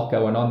 There's a lot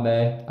going on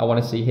there. I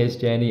want to see his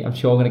journey. I'm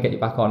sure I'm going to get you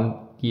back on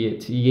year,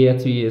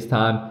 2 years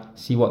time,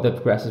 see what the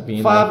progress has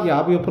been.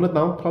 We'll put it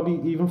down, probably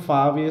even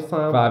 5 years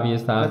time. 5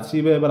 years time. Let's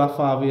see where we're at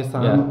 5 years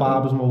time. Yeah.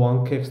 Barbers number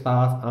 1,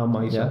 Kickstart, and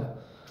myself. Yeah.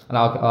 And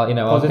I'll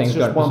Because it's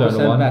just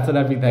 1% better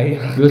every day.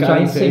 We'll try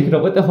and sync it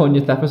up with the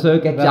 100th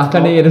episode, get Jack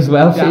on here as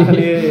well. Jack on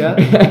here,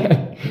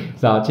 yeah.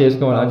 So cheers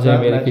for coming on,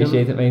 Jamie, really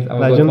appreciate it, mate.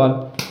 Have a good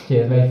one.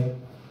 Cheers, mate.